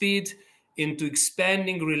full speed into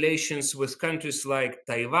expanding relations with countries like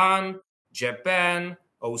Taiwan, Japan,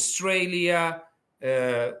 Australia,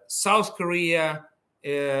 South Korea,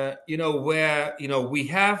 you know, where, you know, we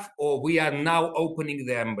have or we are now opening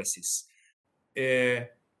the embassies.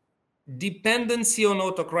 Dependency on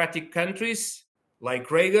autocratic countries like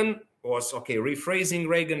Reagan was, okay, rephrasing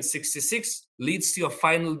Reagan '66 leads to a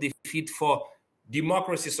final defeat for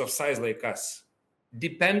democracies of size like us.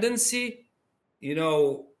 Dependency, you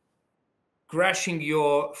know, crashing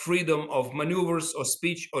your freedom of maneuvers or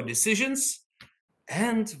speech or decisions,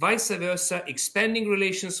 and vice versa, expanding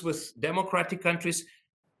relations with democratic countries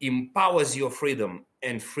empowers your freedom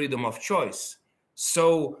and freedom of choice.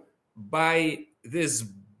 So by this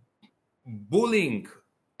bullying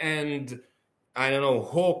and, I don't know,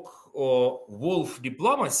 hawk or wolf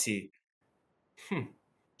diplomacy,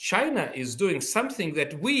 China is doing something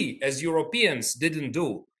that we as Europeans didn't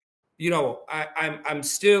do. You know, I'm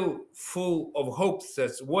still full of hopes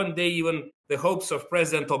that one day even the hopes of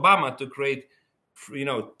President Obama to create, you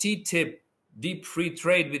know, TTIP, deep free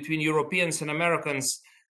trade between Europeans and Americans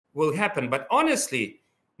will happen. But honestly,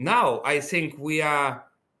 now I think we are,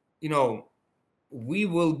 you know, we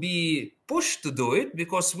will be pushed to do it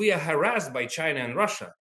because we are harassed by China and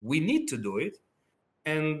Russia. We need to do it,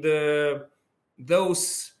 and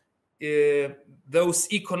those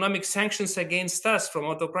those economic sanctions against us from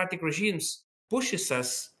autocratic regimes pushes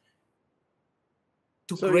us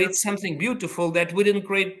to So you're create something beautiful that we didn't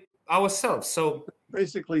create ourselves. So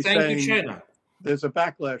basically thank you, saying China. there's a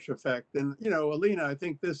backlash effect. And, you know, Alina, I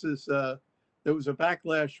think this is, there was a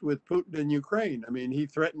backlash with Putin in Ukraine. I mean, he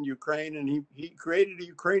threatened Ukraine and he created a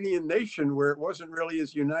Ukrainian nation where it wasn't really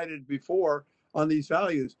as united before on these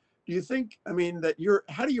values. Do you think, I mean, that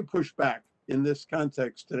how do you push back in this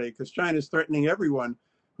context today? Because China's threatening everyone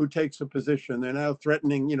who takes a position. They're now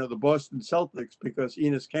threatening, you know, the Boston Celtics because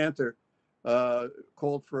Enes Kanter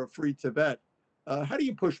called for a free Tibet. How do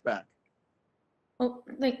you push back? Well,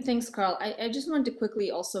 thanks, Carl. I just wanted to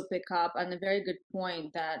quickly also pick up on a very good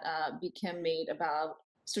point that Bi-khim made about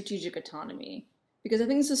strategic autonomy, because I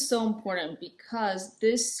think this is so important because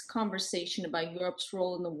this conversation about Europe's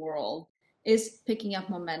role in the world is picking up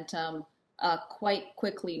momentum quite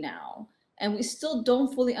quickly now. And we still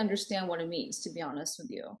don't fully understand what it means, to be honest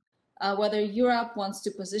with you. Whether Europe wants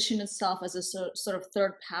to position itself as a sort of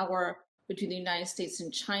third power between the United States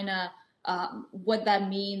and China, what that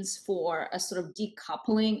means for a sort of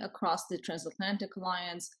decoupling across the transatlantic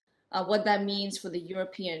alliance, what that means for the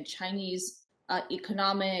European-Chinese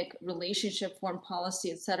economic relationship, foreign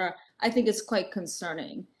policy, et cetera, I think it's quite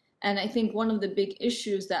concerning. And I think one of the big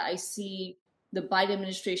issues that I see the Biden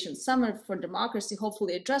administration Summit for Democracy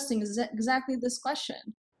hopefully addressing is exactly this question.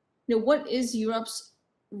 What is Europe's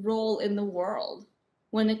role in the world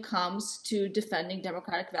when it comes to defending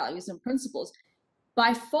democratic values and principles?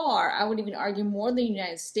 By far, I would even argue more than the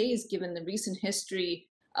United States, given the recent history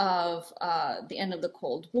of the end of the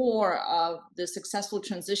Cold War, of the successful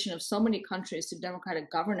transition of so many countries to democratic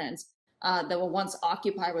governance that were once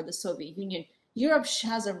occupied by the Soviet Union. Europe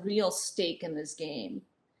has a real stake in this game.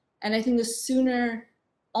 And I think the sooner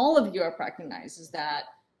all of Europe recognizes that,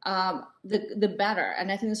 the better. And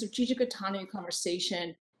I think the strategic autonomy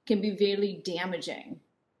conversation can be very damaging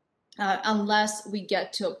unless we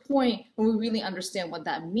get to a point where we really understand what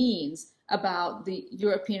that means about the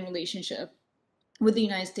European relationship with the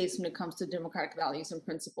United States when it comes to democratic values and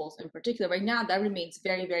principles in particular. Right now, that remains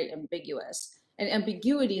very, very ambiguous. And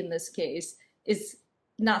ambiguity in this case is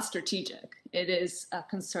not strategic. It is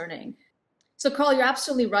concerning. So, Carl, you're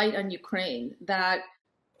absolutely right on Ukraine, that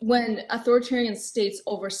when authoritarian states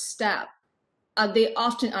overstep, they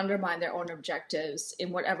often undermine their own objectives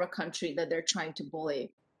in whatever country that they're trying to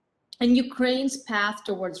bully. And Ukraine's path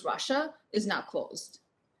towards Russia is not closed.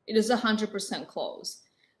 It is 100% closed.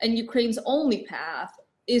 And Ukraine's only path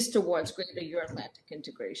is towards greater Euro-Atlantic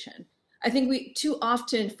integration. I think we too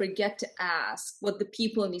often forget to ask what the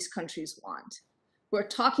people in these countries want. We're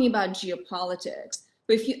talking about geopolitics,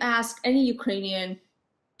 but if you ask any Ukrainian,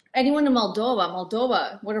 anyone in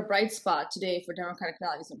Moldova, what a bright spot today for democratic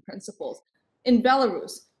values and principles. In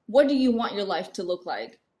Belarus, what do you want your life to look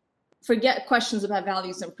like? Forget questions about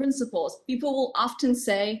values and principles. People will often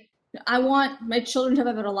say, I want my children to have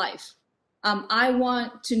a better life. I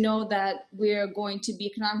want to know that we're going to be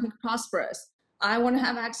economically prosperous. I want to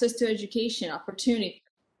have access to education, opportunity.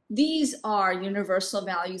 These are universal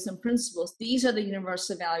values and principles. These are the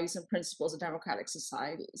universal values and principles of democratic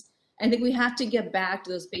societies. I think we have to get back to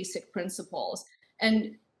those basic principles.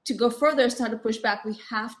 And to go further, start to push back, we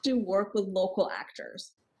have to work with local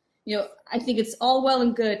actors. I think it's all well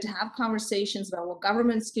and good to have conversations about what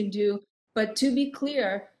governments can do, but to be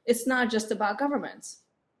clear, it's not just about governments.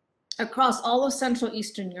 Across all of Central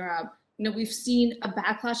Eastern Europe, we've seen a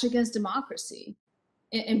backlash against democracy,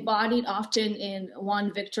 embodied often in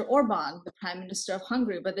one Viktor Orban, the Prime Minister of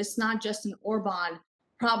Hungary. But it's not just an Orban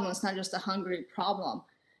problem, it's not just a Hungary problem.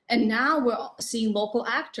 And now we're seeing local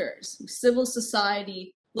actors, civil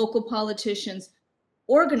society, local politicians,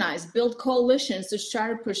 organize, build coalitions to try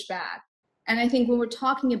to push back. And I think when we're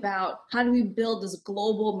talking about how do we build this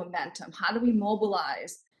global momentum, how do we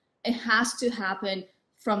mobilize, it has to happen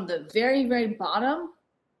from the very, very bottom,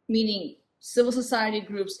 meaning civil society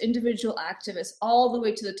groups, individual activists, all the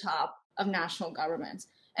way to the top of national governments.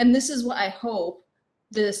 And this is what I hope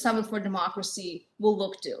the Summit for Democracy will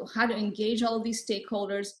look to, how to engage all of these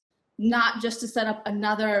stakeholders, not just to set up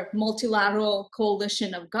another multilateral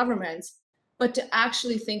coalition of governments, but to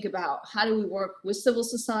actually think about how do we work with civil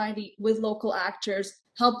society, with local actors,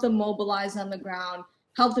 help them mobilize on the ground,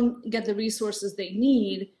 help them get the resources they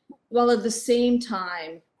need, while at the same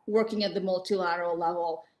time working at the multilateral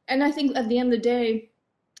level. And I think at the end of the day,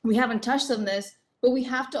 we haven't touched on this, but we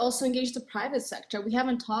have to also engage the private sector. We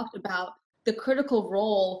haven't talked about the critical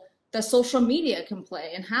role that social media can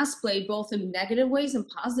play and has played both in negative ways and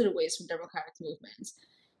positive ways for democratic movements.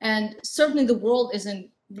 And certainly the world isn't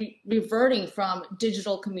reverting from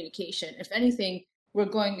digital communication. If anything, we're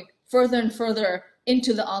going further and further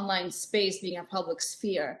into the online space being a public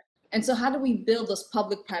sphere. And so how do we build this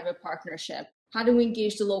public-private partnership? How do we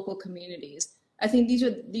engage the local communities? I think these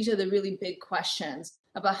are the really big questions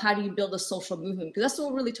about how do you build a social movement, because that's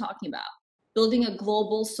what we're really talking about, building a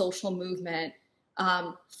global social movement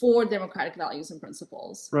for democratic values and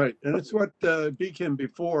principles. Right, and it's what Bi-khim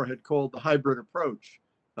before had called the hybrid approach,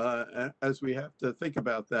 as we have to think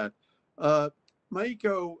about that.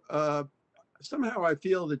 Maiko, somehow I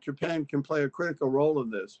feel that Japan can play a critical role in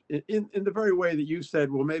this, in the very way that you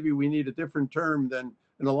said, well, maybe we need a different term than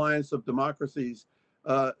an alliance of democracies.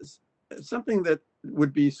 Something that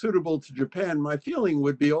would be suitable to Japan, my feeling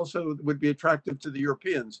would be attractive to the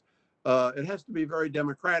Europeans. It has to be very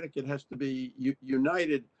democratic, it has to be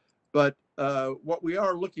united, but what we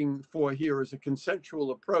are looking for here is a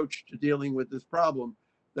consensual approach to dealing with this problem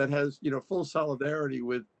that has, full solidarity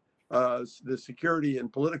with the security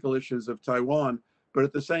and political issues of Taiwan, but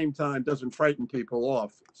at the same time doesn't frighten people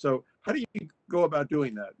off. So how do you go about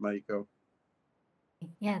doing that, Maiko?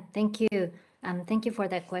 Yeah, thank you. Thank you for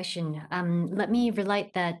that question. Let me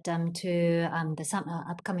relate that to the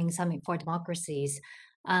upcoming Summit for Democracies.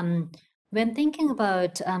 When thinking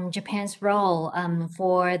about Japan's role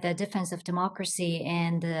for the defense of democracy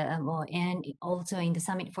and and also in the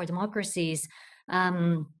Summit for Democracies,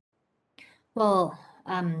 well,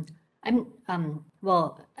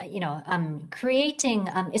 creating,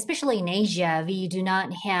 especially in Asia, we do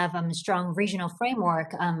not have strong regional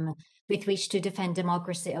framework with which to defend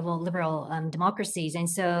democracy, liberal democracies, and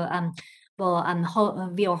so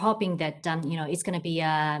we are hoping that it's going to be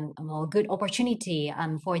a good opportunity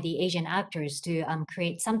for the Asian actors to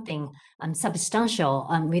create something substantial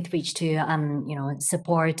with which to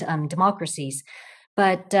support democracies.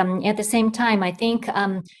 But at the same time, I think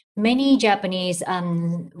many Japanese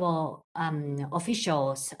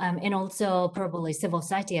officials and also probably civil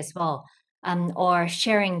society as well are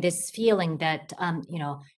sharing this feeling that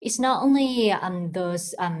it's not only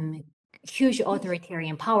those huge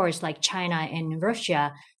authoritarian powers like China and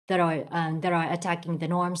Russia that are attacking the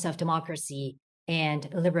norms of democracy and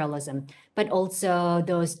liberalism, but also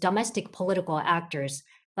those domestic political actors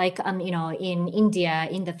like in India,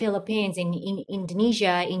 in the Philippines, in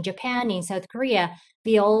Indonesia, in Japan, in South Korea.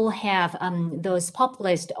 We all have those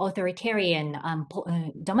populist authoritarian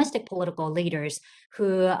domestic political leaders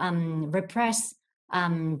who repress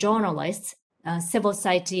journalists, civil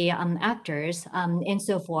society actors, and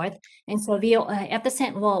so forth. And so we at the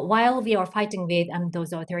same while we are fighting with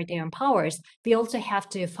those authoritarian powers, we also have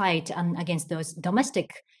to fight against those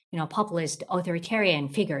domestic populist authoritarian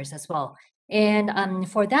figures as well. And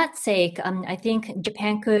for that sake, I think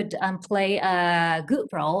Japan could play a good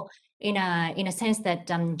role in a sense that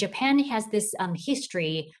Japan has this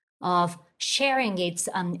history of sharing its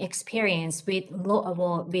experience with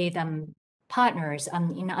partners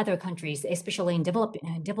in other countries, especially in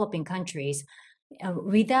developing countries,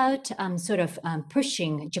 without sort of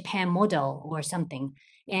pushing Japan model or something.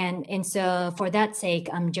 And so for that sake,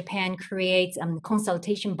 Japan creates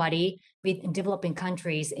consultation body with developing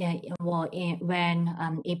countries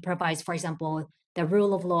when it provides, for example, the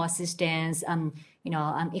rule of law assistance,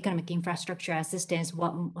 economic infrastructure assistance,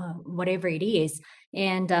 whatever it is,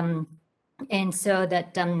 and so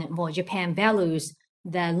that Japan values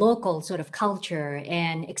the local sort of culture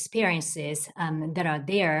and experiences that are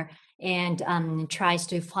there, and tries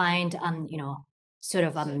to find sort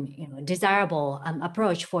of desirable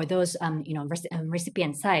approach for those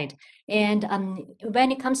recipient side. And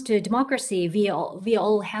when it comes to democracy, we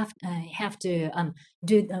all have to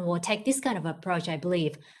take this kind of approach, I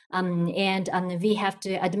believe, and we have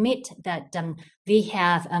to admit that we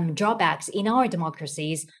have drawbacks in our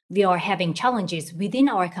democracies. We are having challenges within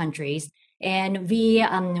our countries, and we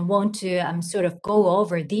want to sort of go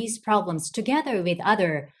over these problems together with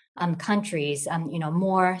other countries,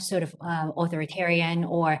 more sort of authoritarian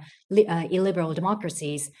or illiberal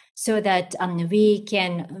democracies, so that we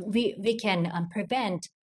can prevent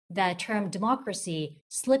the term democracy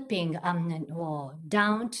slipping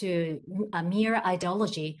down to a mere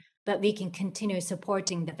ideology, but we can continue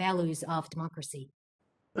supporting the values of democracy.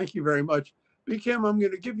 Thank you very much. Bi-khim, I'm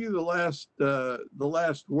going to give you the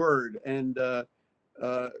last word. And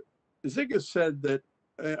Ziggy said that,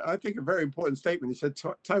 I think a very important statement. He said,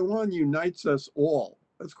 Taiwan unites us all.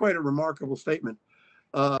 That's quite a remarkable statement.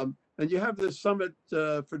 And you have this summit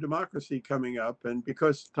for democracy coming up. And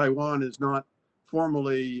because Taiwan is not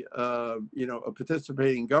formally, a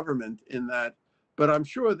participating government in that, but I'm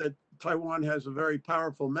sure that Taiwan has a very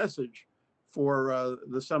powerful message for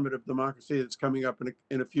the Summit of Democracy that's coming up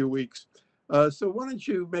in a few weeks. So why don't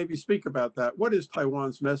you maybe speak about that? What is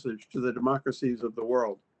Taiwan's message to the democracies of the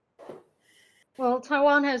world? Well,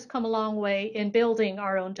 Taiwan has come a long way in building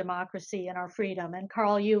our own democracy and our freedom. And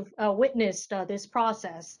Carl, you've witnessed this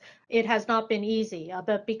process. It has not been easy,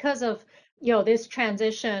 but because of this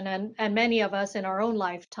transition, and many of us in our own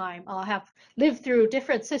lifetime have lived through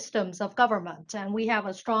different systems of government, and we have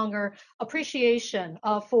a stronger appreciation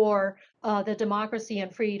for the democracy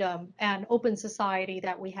and freedom and open society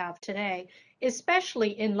that we have today,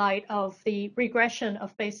 especially in light of the regression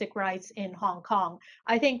of basic rights in Hong Kong.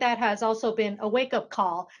 I think that has also been a wake-up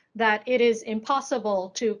call that it is impossible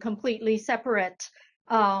to completely separate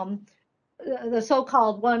the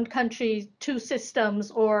so-called one country, two systems,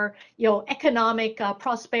 or economic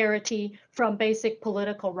prosperity from basic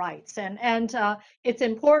political rights. And it's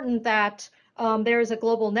important that there is a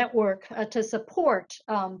global network to support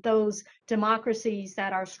those democracies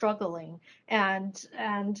that are struggling, and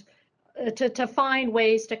to find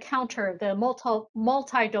ways to counter the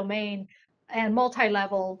multi-domain and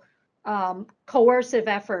multi-level coercive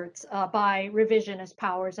efforts by revisionist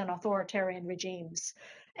powers and authoritarian regimes.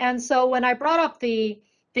 And so when I brought up the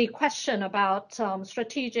question about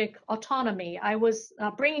strategic autonomy, I was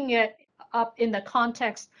bringing it up in the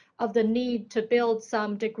context of the need to build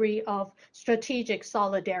some degree of strategic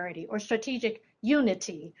solidarity or strategic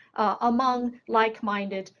unity among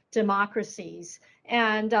like-minded democracies.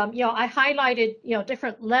 And I highlighted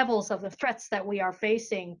different levels of the threats that we are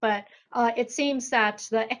facing, but it seems that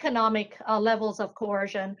the economic levels of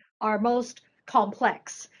coercion are most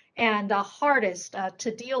complex and hardest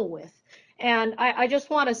to deal with. And I just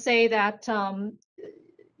want to say that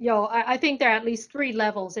I think there are at least three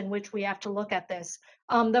levels in which we have to look at this.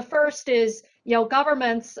 The first is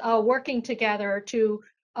governments working together to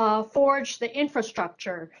forge the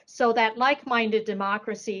infrastructure so that like-minded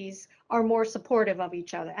democracies are more supportive of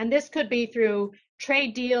each other. And this could be through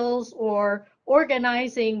trade deals or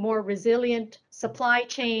organizing more resilient supply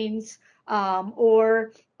chains,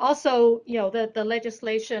 or also, the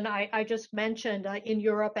legislation I just mentioned in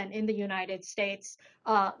Europe and in the United States,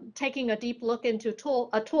 taking a deep look into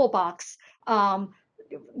a toolbox,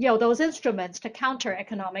 those instruments to counter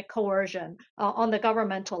economic coercion on the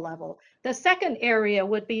governmental level. The second area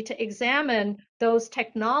would be to examine those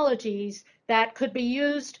technologies that could be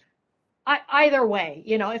used either way,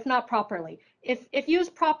 if not properly. If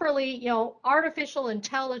used properly, artificial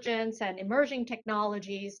intelligence and emerging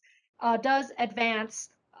technologies does advance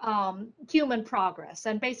human progress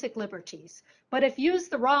and basic liberties. But if used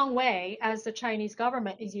the wrong way, as the Chinese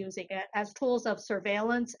government is using it, as tools of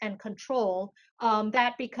surveillance and control,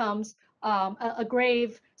 that becomes a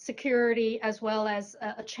grave security as well as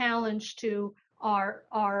a challenge to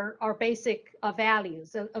our basic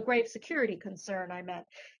values, a grave security concern, I meant.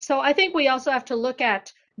 So I think we also have to look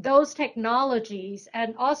at those technologies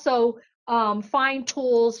and also find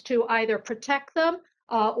tools to either protect them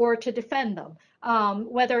or to defend them,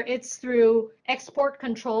 whether it's through export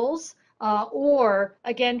controls or,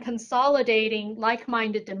 again, consolidating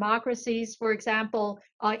like-minded democracies, for example,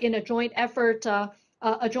 in a joint effort,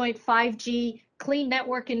 a joint 5G clean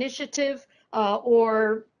network initiative,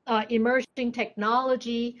 or emerging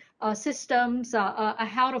technology systems,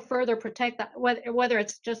 how to further protect that, whether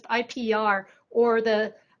it's just IPR or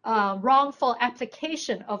the wrongful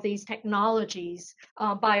application of these technologies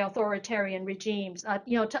by authoritarian regimes,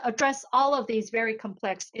 to address all of these very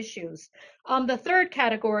complex issues. The third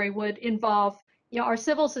category would involve our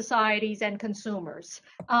civil societies and consumers,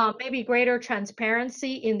 maybe greater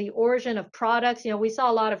transparency in the origin of products. We saw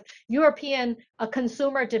a lot of European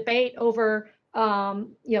consumer debate over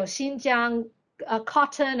Xinjiang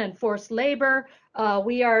cotton and forced labor.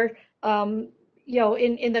 We are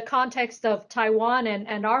in the context of Taiwan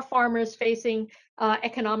and our farmers facing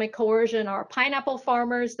economic coercion, our pineapple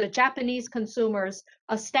farmers, the Japanese consumers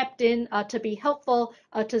stepped in to be helpful,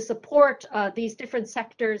 to support these different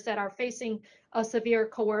sectors that are facing severe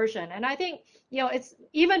coercion. And I think, it's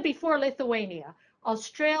even before Lithuania,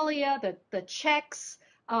 Australia, the Czechs,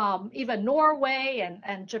 even Norway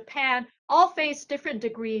and Japan all face different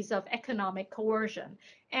degrees of economic coercion.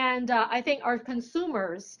 And I think our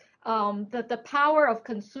consumers, the power of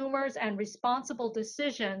consumers and responsible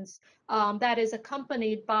decisions that is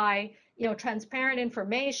accompanied by transparent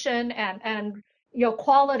information and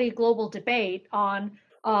quality global debate on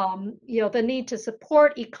the need to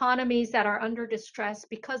support economies that are under distress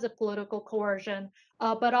because of political coercion,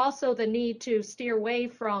 but also the need to steer away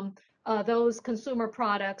from those consumer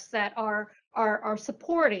products that are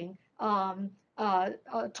supporting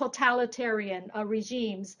totalitarian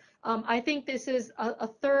regimes. I think this is a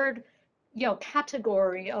third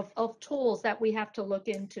category of tools that we have to look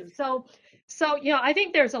into. So I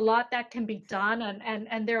think there's a lot that can be done,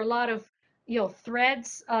 and there are a lot of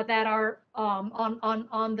threads that are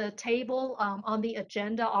on the table, on the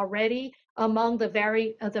agenda already among the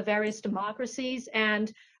various democracies.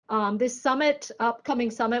 And this upcoming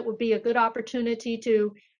summit would be a good opportunity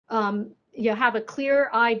to have a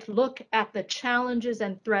clear-eyed look at the challenges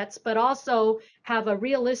and threats, but also have a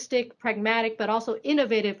realistic, pragmatic, but also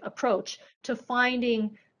innovative approach to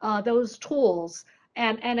finding those tools.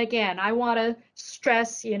 And again, I want to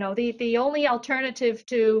stress, the only alternative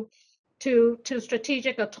to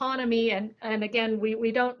strategic autonomy, and again,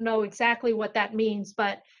 we don't know exactly what that means,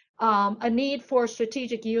 but a need for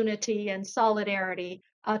strategic unity and solidarity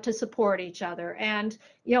to support each other. And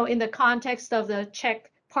in the context of the Czech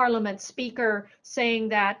Parliament speaker saying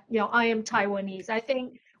that I am Taiwanese, I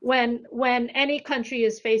think when any country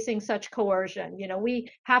is facing such coercion, we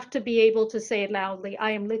have to be able to say loudly,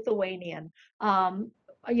 I am Lithuanian, I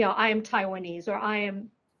am Taiwanese, or I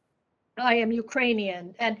am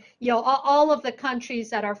Ukrainian. And all of the countries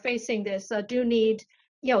that are facing this do need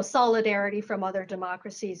solidarity from other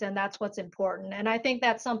democracies, and that's what's important. And I think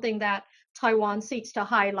that's something that Taiwan seeks to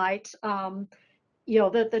highlight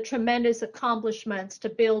the tremendous accomplishments to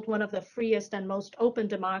build one of the freest and most open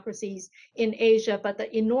democracies in Asia, but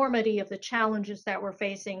the enormity of the challenges that we're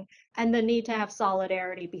facing and the need to have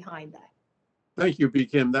solidarity behind that. Thank you,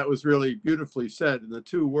 Bi-khim. That was really beautifully said. And the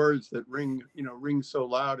two words that ring so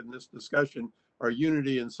loud in this discussion are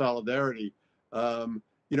unity and solidarity.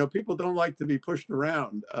 People don't like to be pushed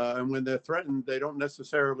around, and when they're threatened, they don't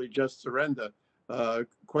necessarily just surrender.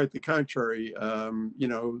 Quite the contrary.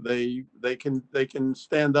 They can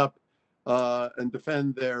stand up and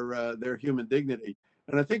defend their human dignity.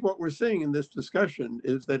 And I think what we're seeing in this discussion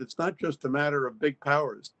is that it's not just a matter of big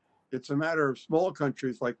powers. It's a matter of small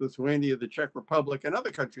countries like Lithuania, the Czech Republic, and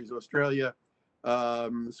other countries, Australia,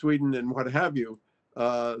 Sweden, and what have you,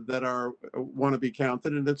 that want to be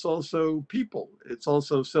counted. And it's also people. It's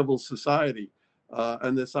also civil society.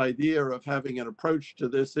 And this idea of having an approach to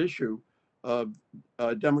this issue of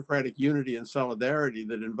democratic unity and solidarity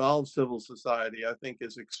that involves civil society, I think,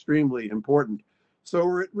 is extremely important. So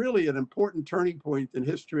we're at really an important turning point in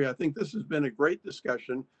history. I think this has been a great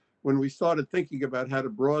discussion. When we started thinking about how to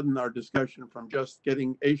broaden our discussion from just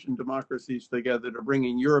getting Asian democracies together to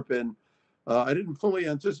bringing Europe in, I didn't fully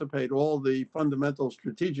anticipate all the fundamental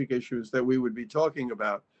strategic issues that we would be talking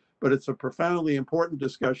about, but it's a profoundly important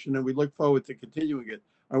discussion and we look forward to continuing it.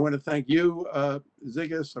 I want to thank you,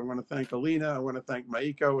 Zigis. I want to thank Alina. I want to thank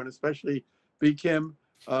Maiko and especially Bi-khim.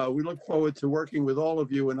 We look forward to working with all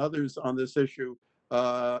of you and others on this issue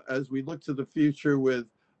as we look to the future with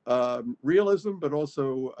realism, but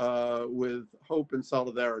also with hope and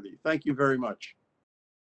solidarity. Thank you very much.